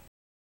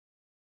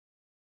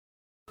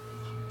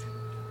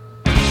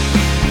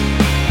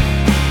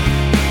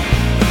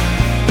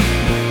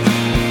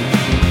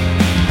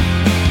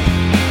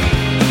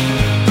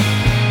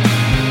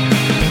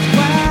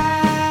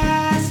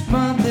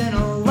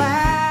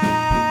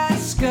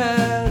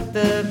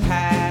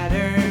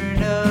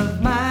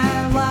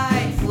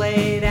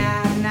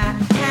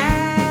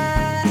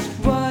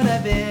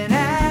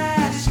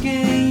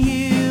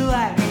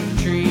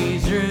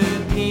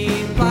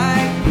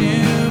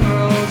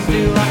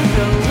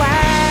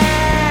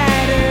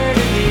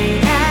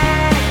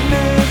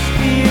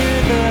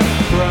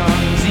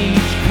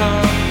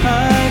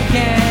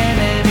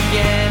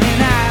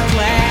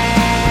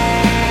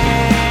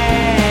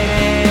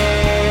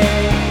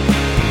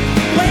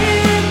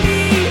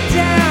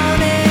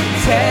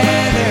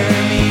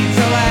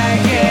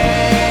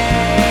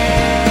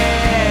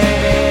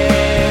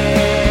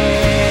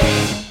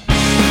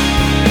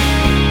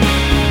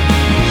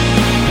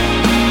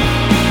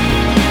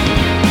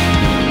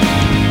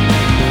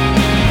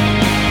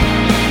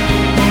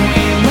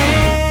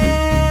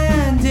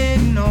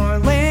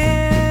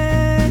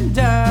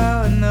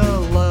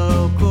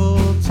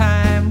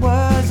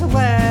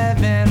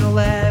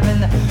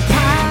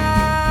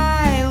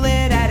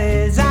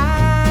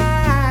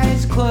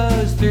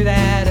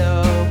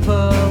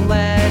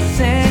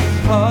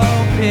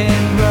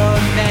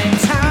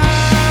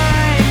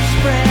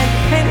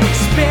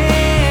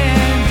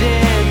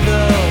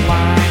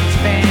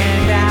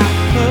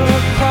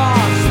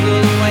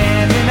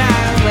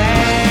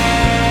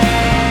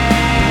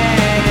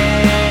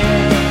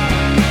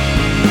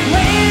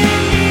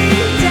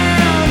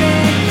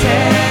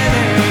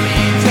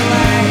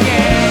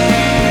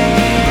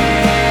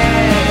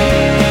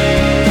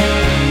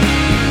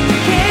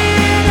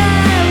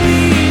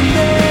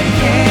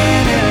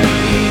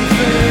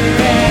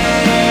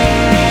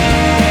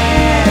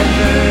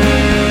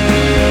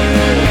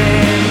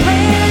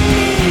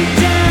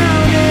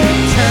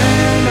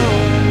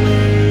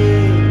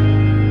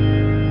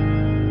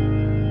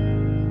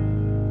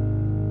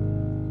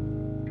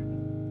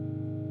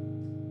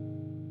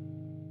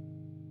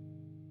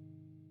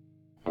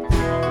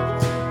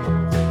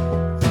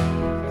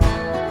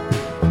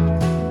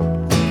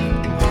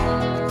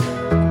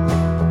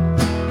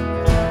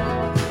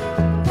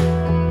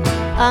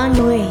 On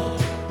your way,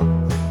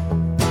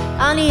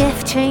 on the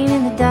F train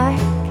in the dark.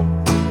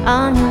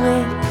 On your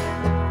way,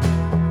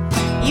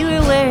 you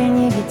were wearing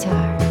your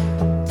guitar.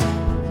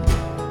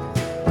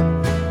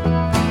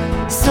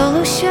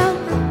 Solo show,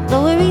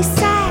 Lower East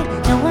Side,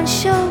 no one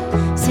show.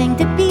 Sang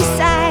the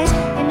B-sides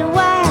in a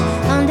while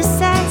on the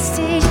side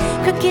stage.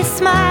 Crooked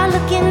smile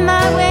looking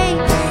my way.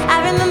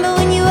 I remember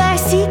when you were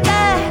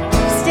seeker,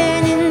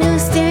 standing in a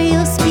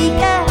stereo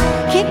speaker.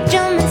 Kick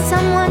drum and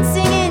someone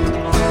singing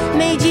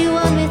made you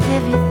one with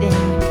everything.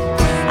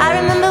 I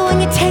remember when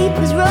your tape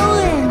was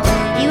rolling,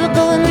 you were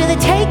going where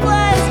the take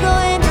was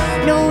going.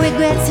 No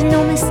regrets and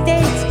no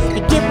mistakes.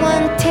 You get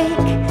one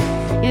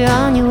take, you're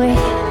on your way.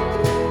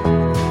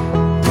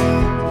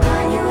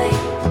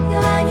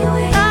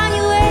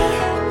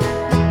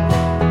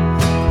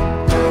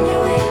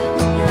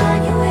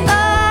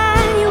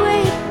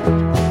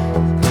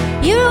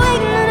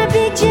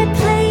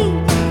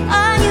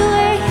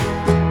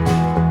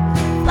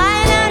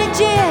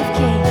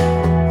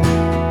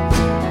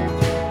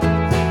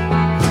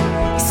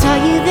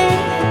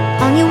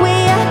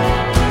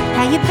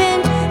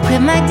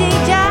 My day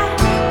job,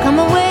 come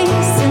away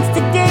since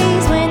the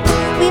days when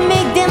we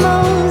made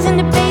demos in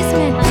the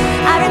basement.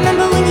 I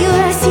remember when you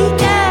were a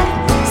seeker,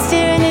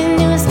 staring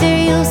into a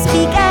stereo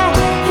speaker.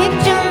 Kick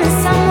drum and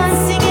someone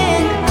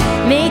singing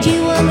made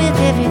you one with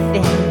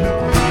everything.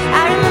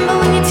 I remember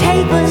when your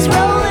tape was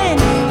rolling,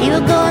 you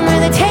were going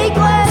where the take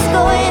was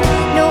going.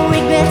 No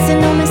regrets and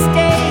no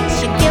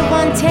mistakes. You get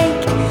one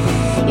take,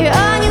 you're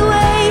on your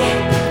way,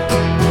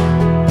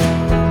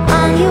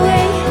 on your way.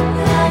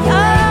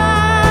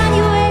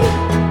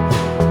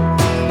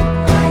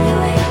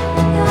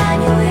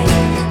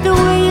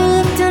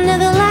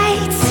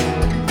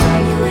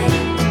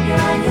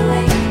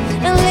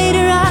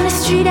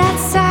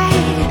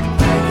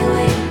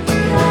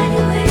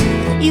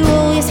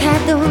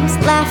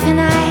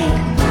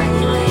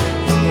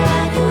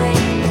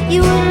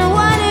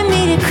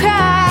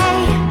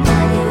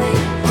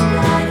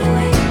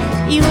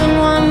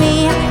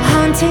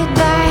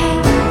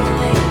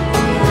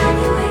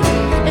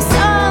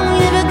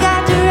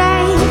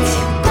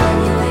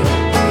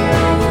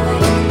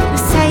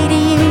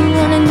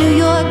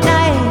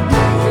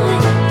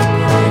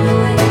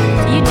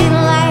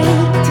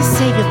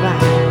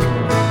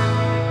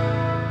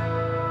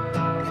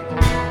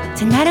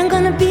 Tonight I'm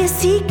gonna be a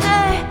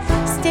seeker,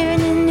 staring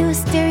into a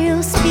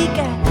stereo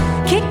speaker.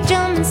 Kick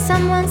drum and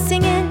someone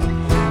singing,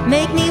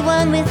 make me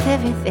one with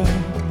everything.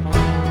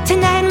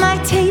 Tonight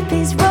my tape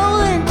is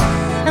rolling,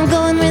 I'm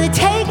going where the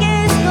take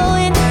is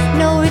going.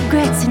 No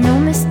regrets and no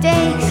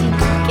mistakes, you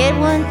get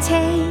one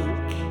take.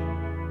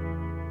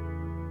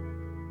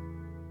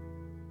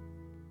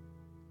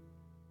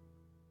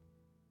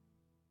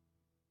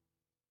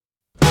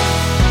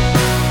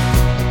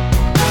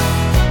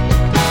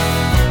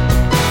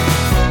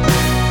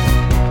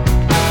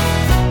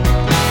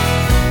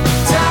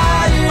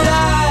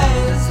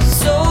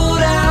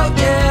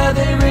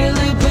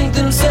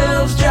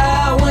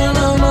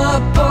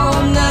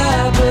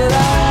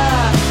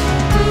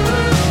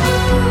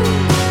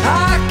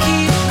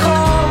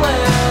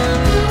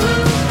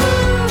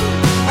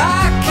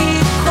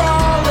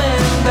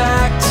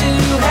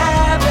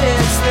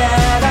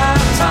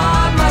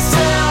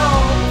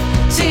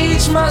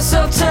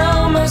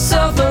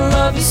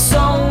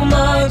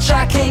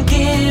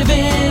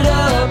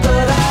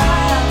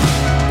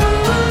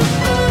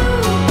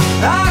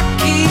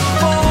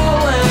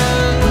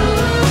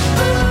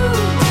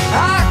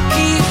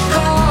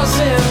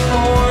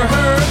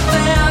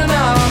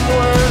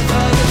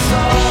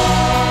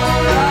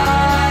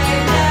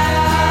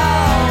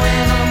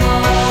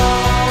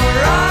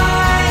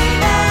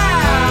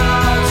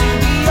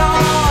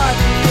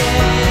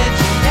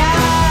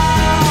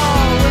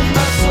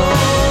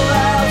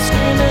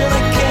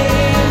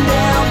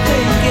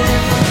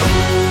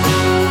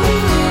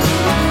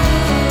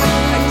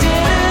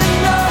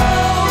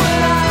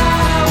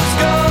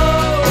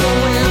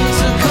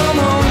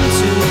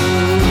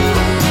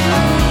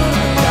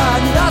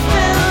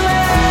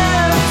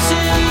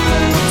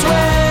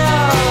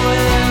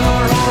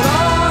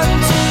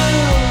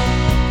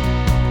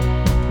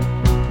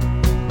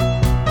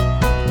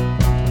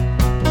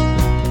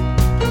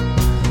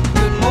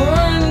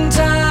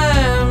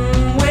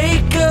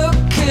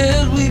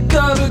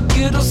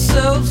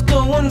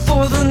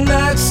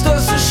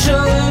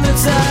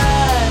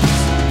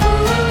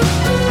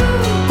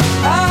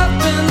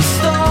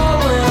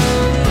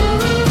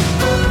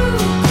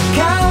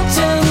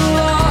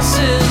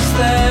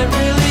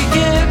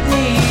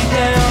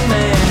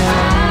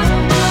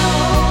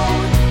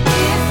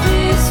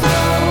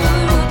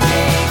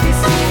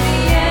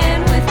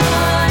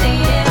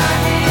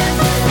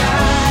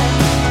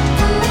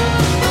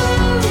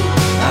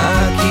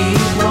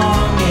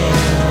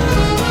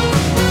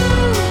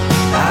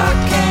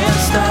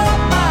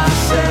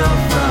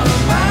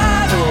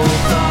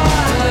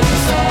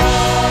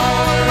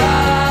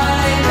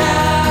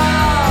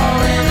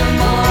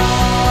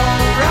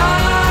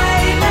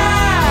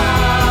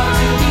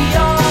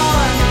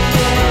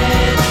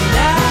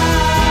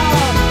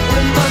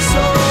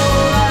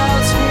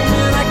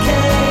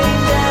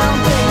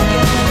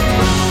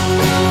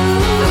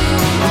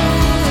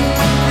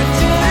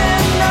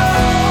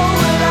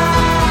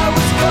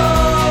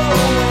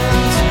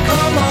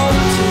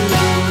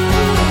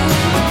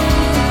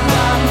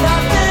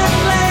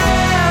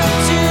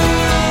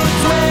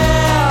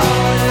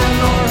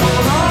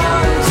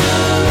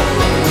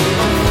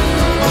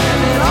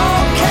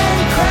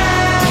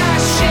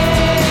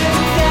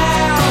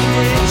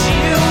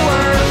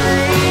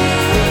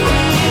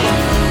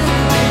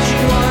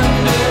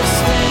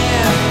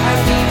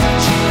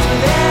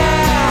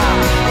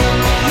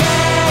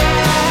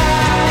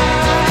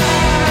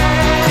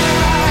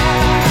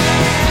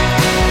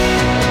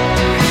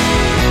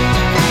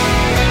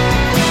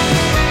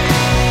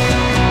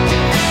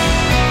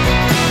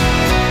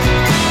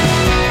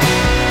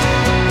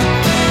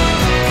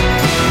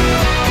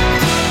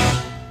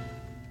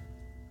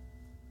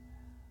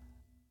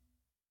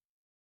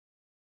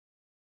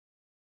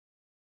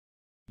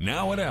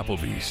 Now at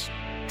Applebee's.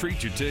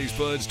 Treat your taste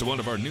buds to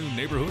one of our new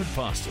neighborhood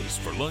pastas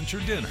for lunch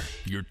or dinner.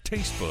 Your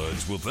taste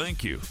buds will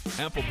thank you.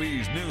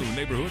 Applebee's new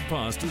neighborhood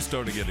pasta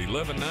starting at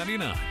 $11.99.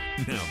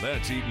 Now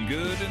that's eating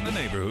good in the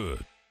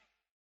neighborhood.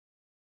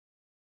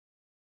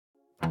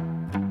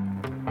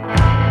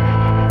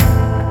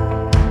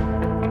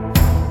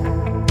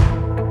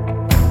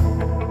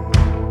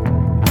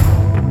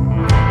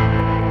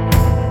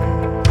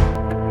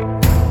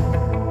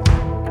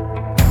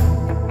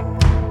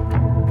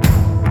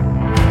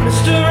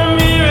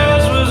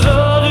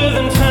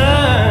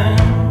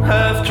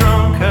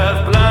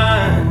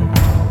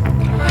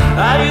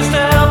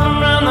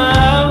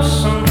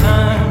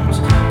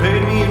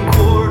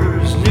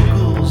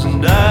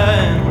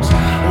 Die.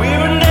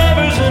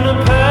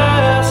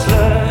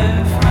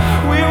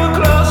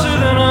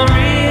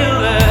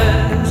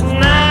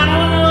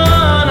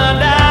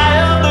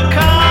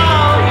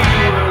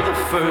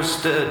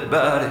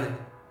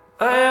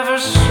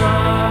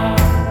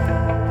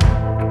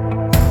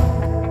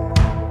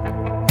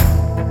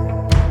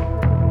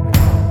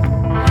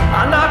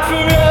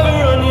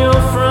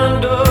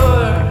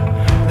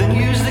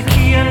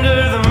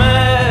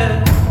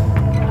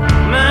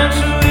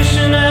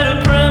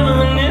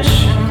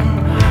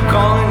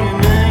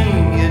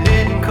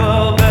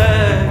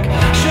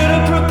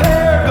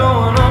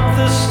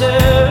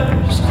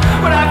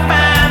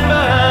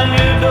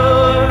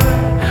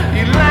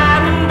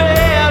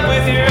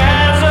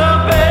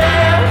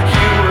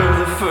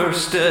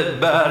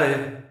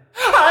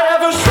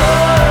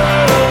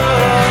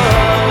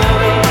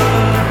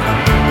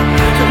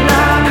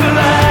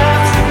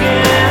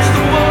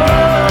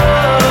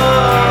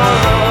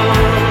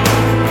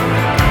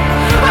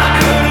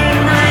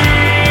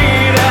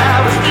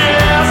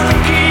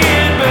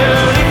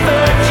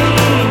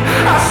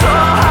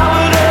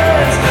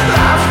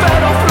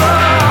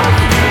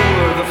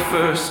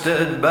 first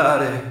dead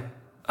body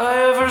I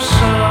ever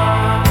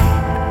saw.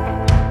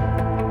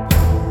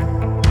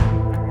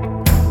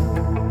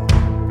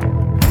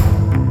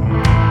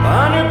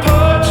 On your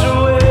porch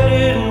I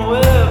waited and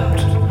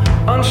wept,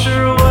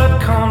 unsure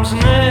what comes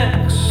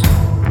next.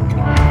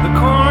 The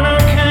coroner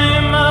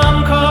came out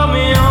and called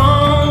me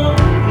home.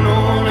 No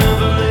one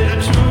ever laid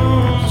a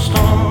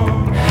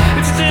tombstone.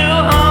 It still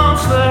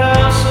haunts the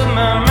house of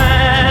my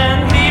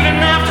man, even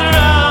after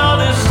all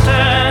this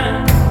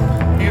time.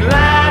 You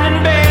lied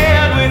in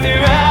bed with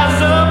your eyes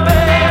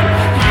open.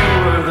 You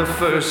were the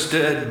first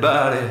dead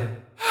body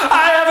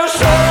I ever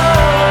saw.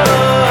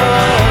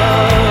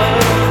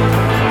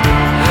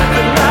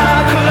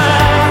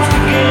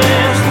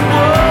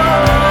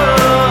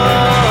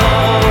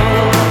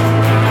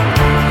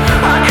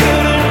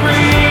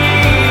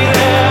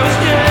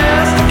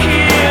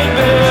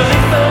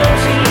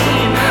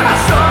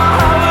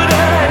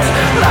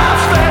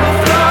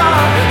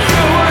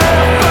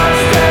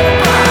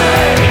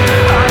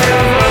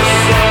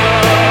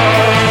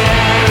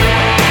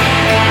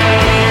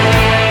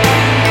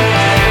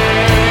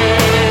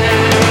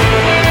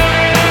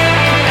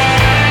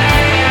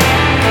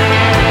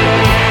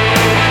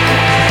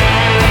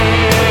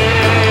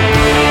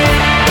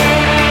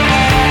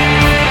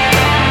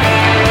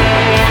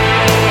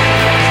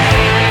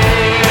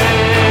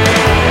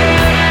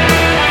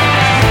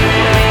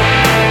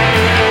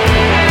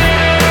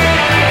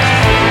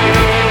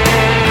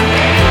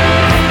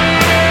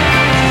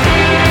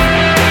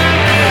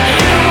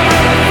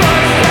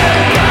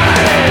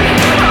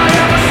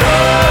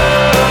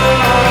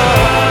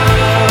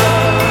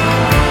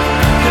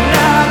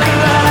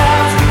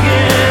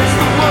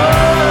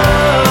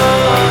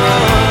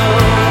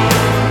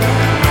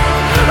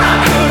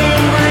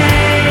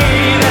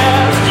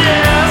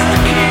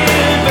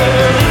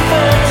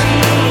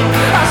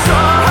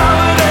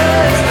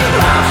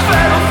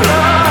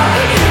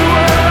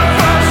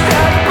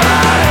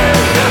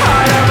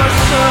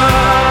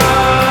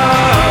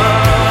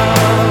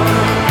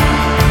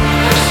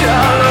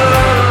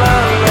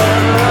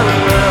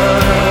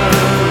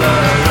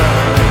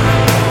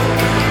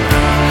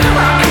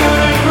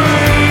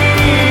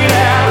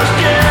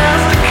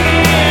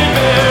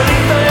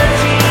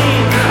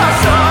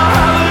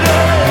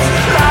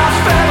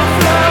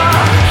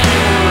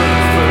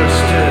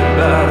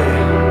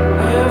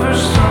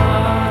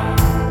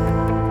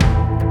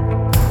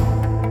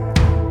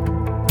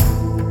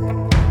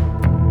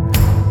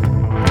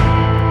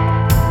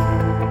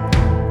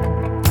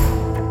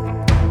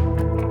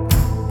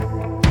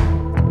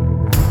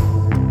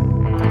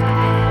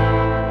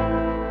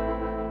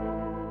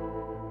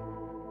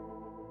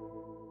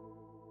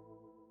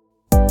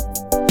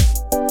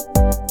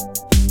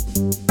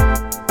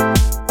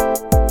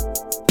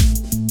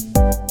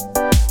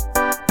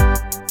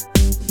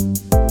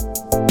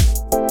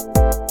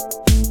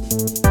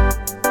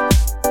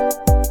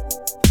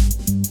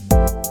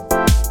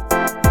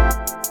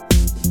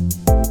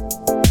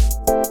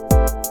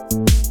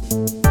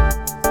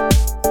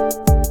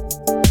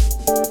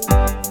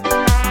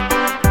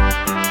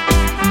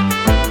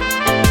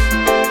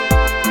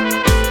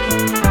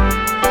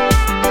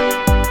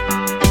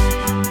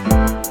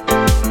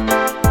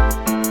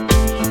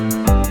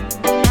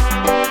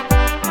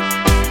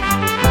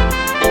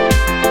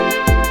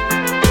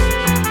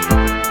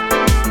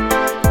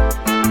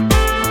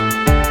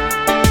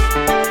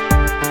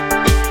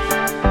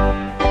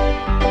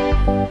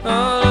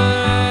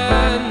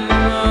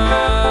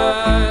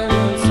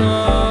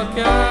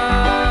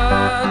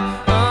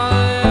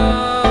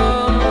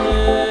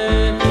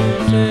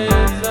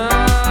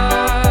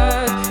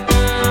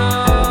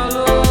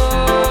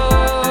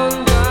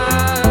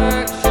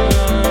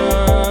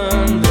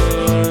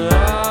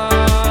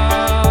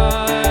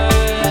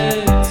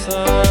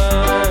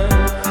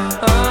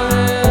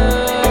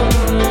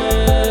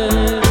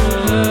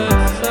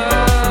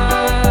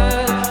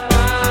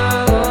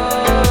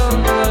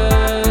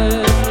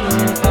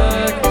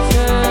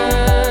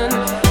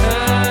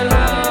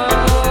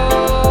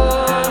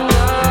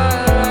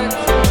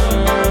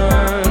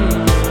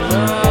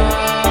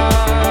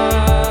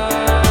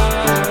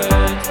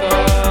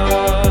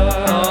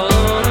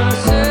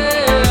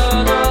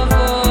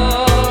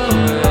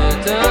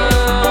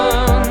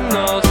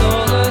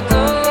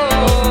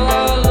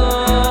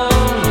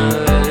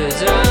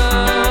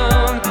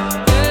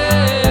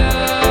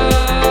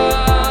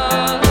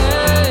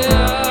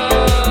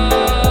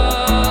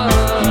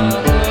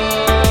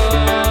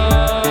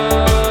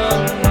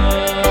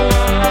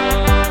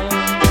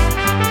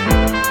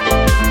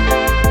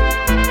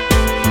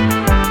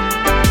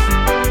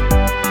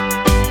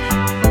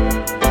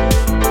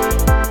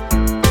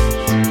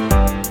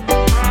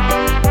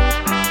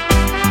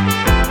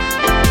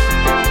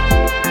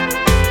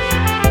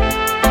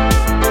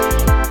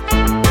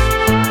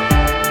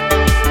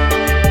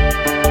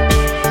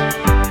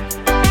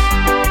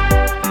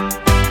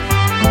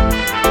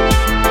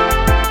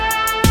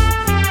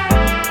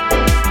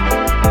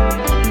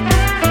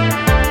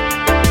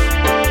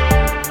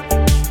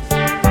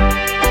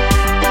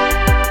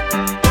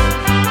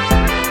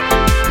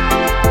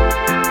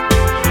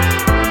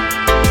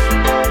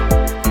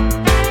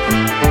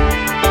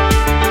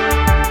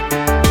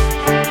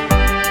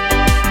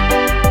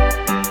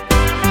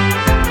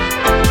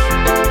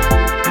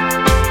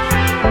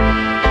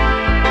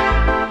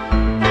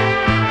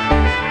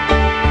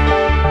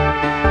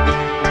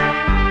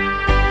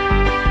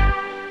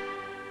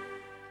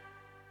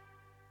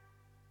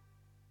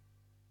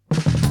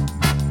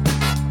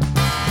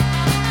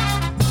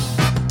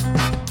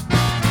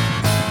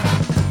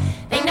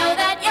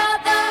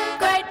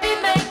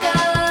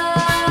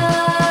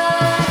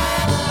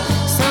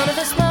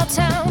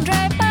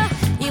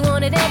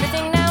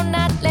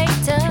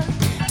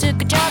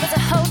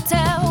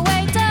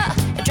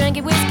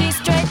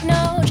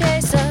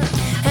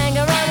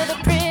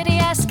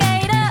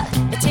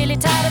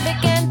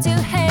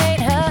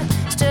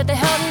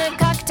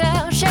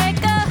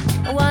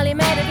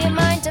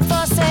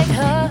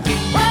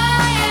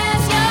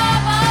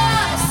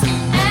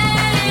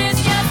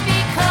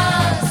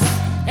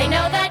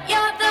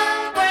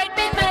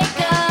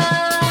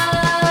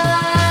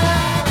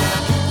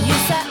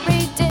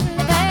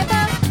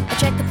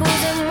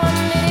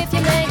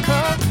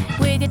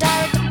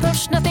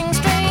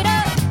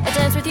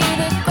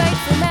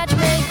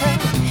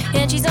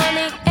 she's on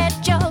the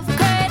edge of a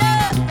crater.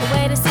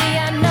 Wait to see,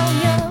 I know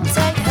you'll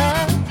take her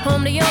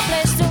home to your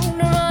place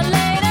sooner or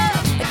later.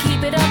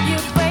 Keep it up, you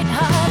great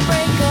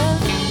heartbreaker.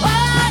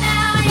 Oh,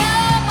 now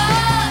you're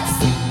boss,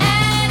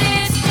 and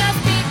it's just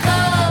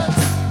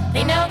because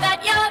they know that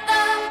you're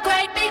the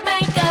great beat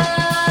maker.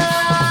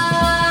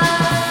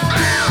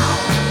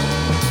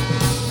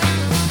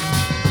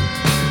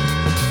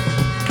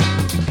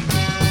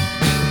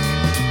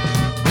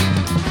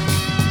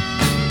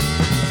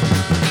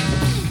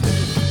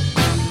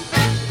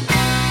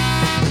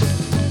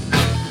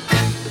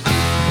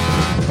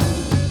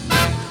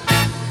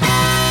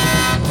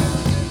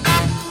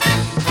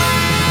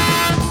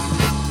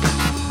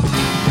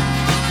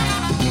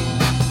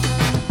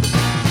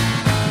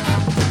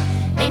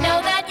 They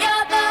know that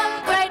you're the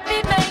great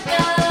beat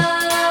maker.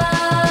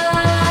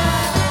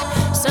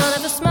 Son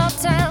of a small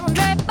town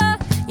draper,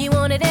 you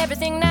wanted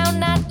everything now,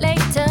 not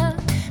later.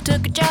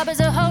 Took a job as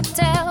a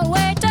hotel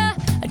waiter.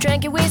 I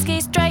drank your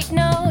whiskey straight,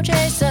 no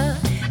chaser.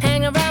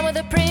 Hang around with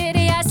a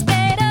pretty ice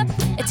skater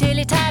until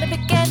you tired of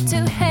began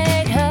to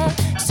hate her.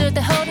 Stood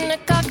there holding a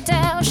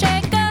cocktail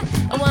shaker,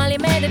 and while you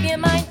made up your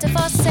mind to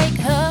forsake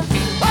her.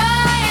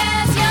 Why,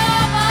 yes,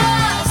 you're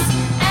boss,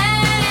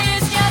 and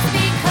it's just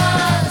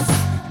because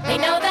they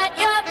know that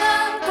you're the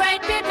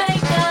great beat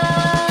maker.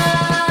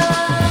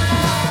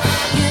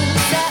 You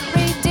sat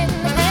reading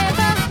the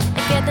paper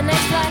and get the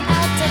next flight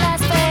out to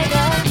Las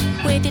Vegas.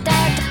 With your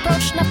direct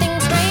approach, nothing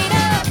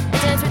straighter. It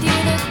dance with you,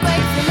 the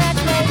great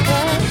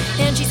matchmaker.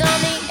 And she's on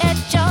the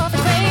edge of the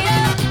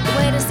crater.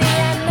 Wait to see,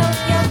 I know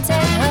you'll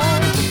take her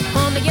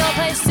home to your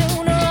place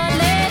sooner or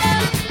later.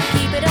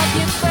 Keep it up,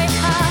 you great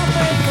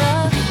heartbreaker.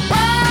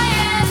 Why,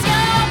 yes,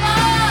 you're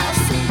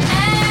boss,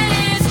 and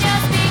it's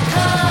just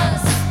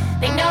because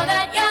they know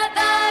that you're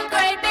the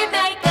great beat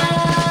maker.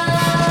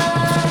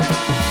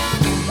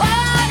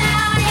 Oh,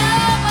 now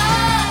you're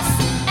boss,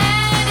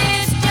 and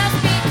it's just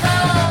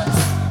because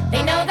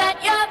they know that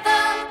you're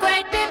the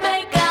great beat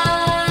maker.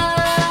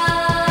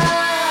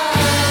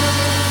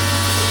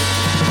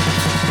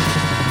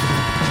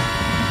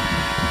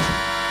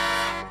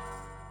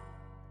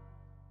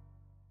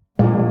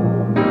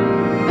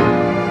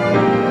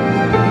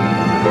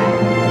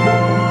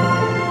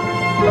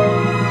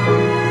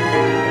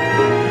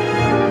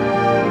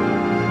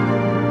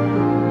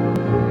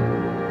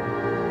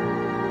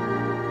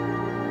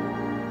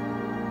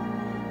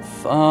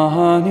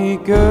 Funny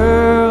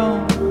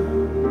girl,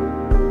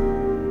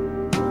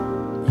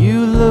 you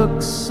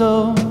look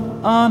so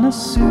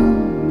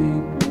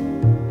unassuming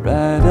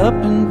right up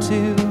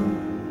until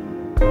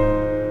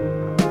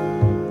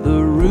the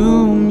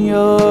room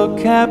you're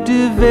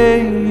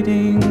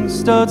captivating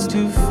starts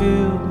to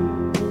fill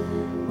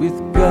with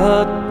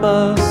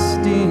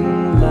gut-busting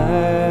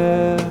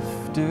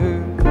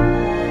laughter.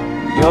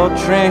 You're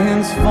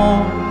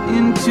transformed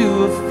into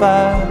a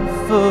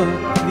 5-foot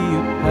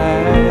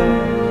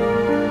Cleopatra.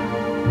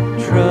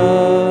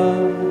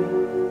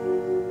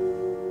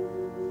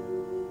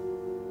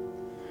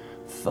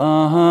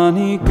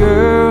 Funny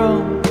girl,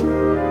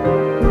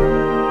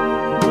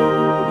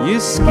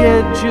 your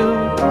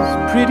schedule's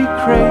pretty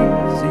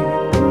crazy,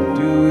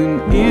 doing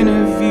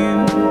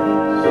interviews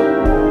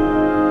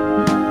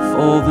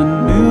for the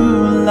new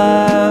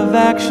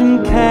live-action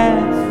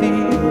Kathy.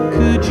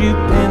 Could you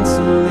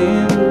pencil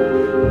in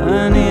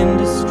an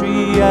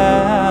industry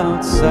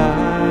outsider?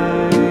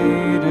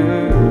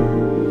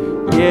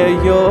 Yeah,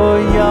 you're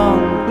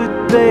young, but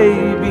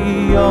baby,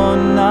 you're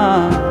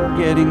not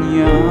getting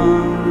young,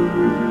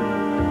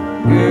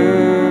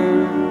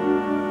 girl.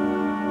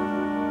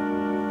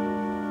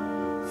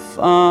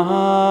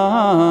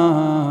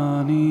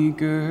 Funny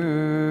girl.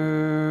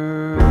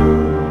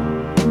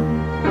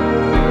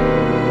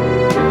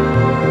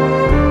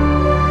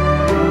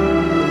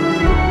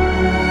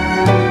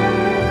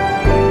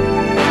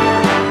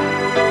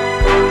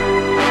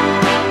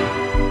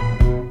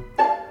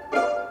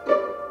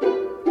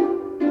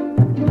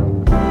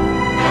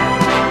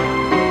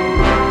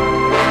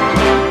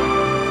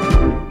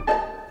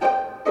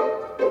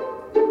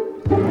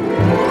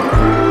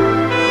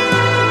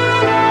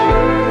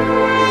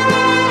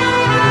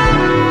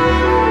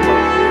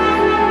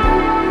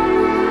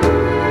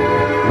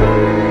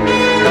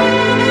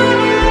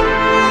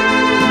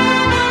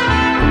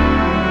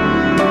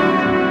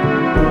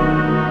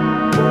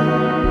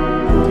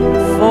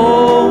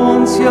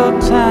 Your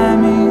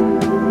timing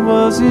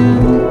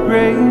wasn't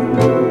great.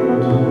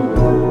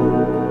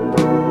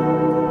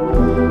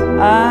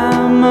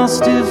 I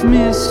must have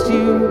missed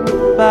you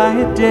by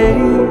a day.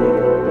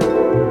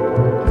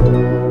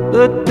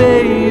 But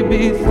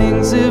baby,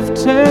 things have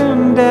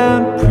turned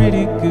out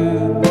pretty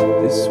good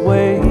this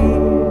way.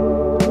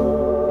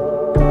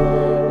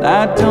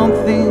 I don't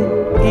think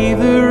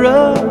either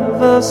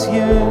of us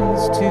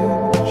yearns to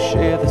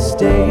share the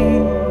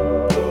stage.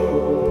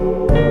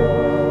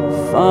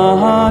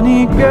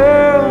 Funny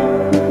girl,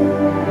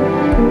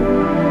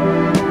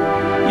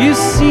 you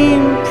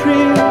seem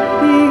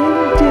pretty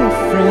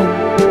different,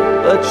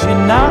 but you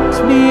knocked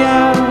me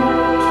out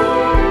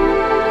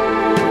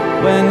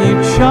when you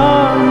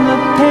charmed the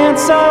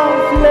pants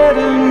soft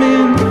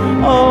letterman.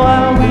 Oh,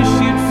 I wish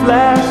you'd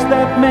flash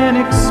that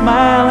manic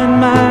smile in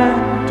my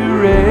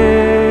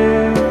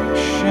direction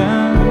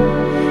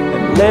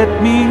and let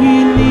me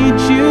lead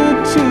you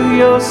to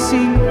your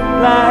seat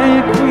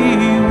like we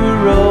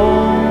were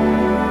old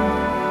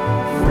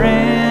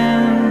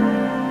friends.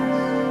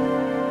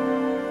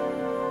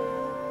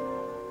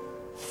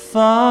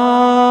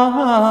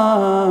 Funny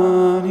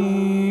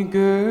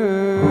girl.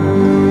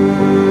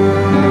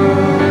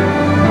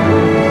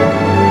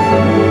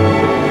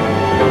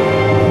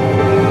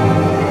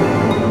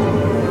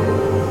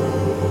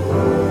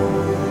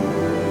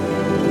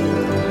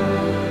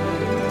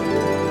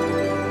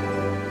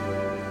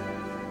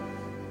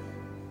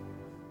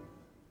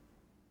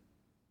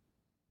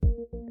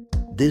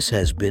 This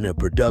has been a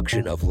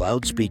production of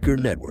Loudspeaker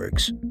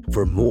Networks.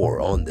 For more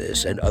on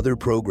this and other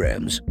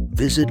programs,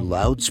 visit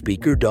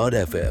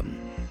loudspeaker.fm.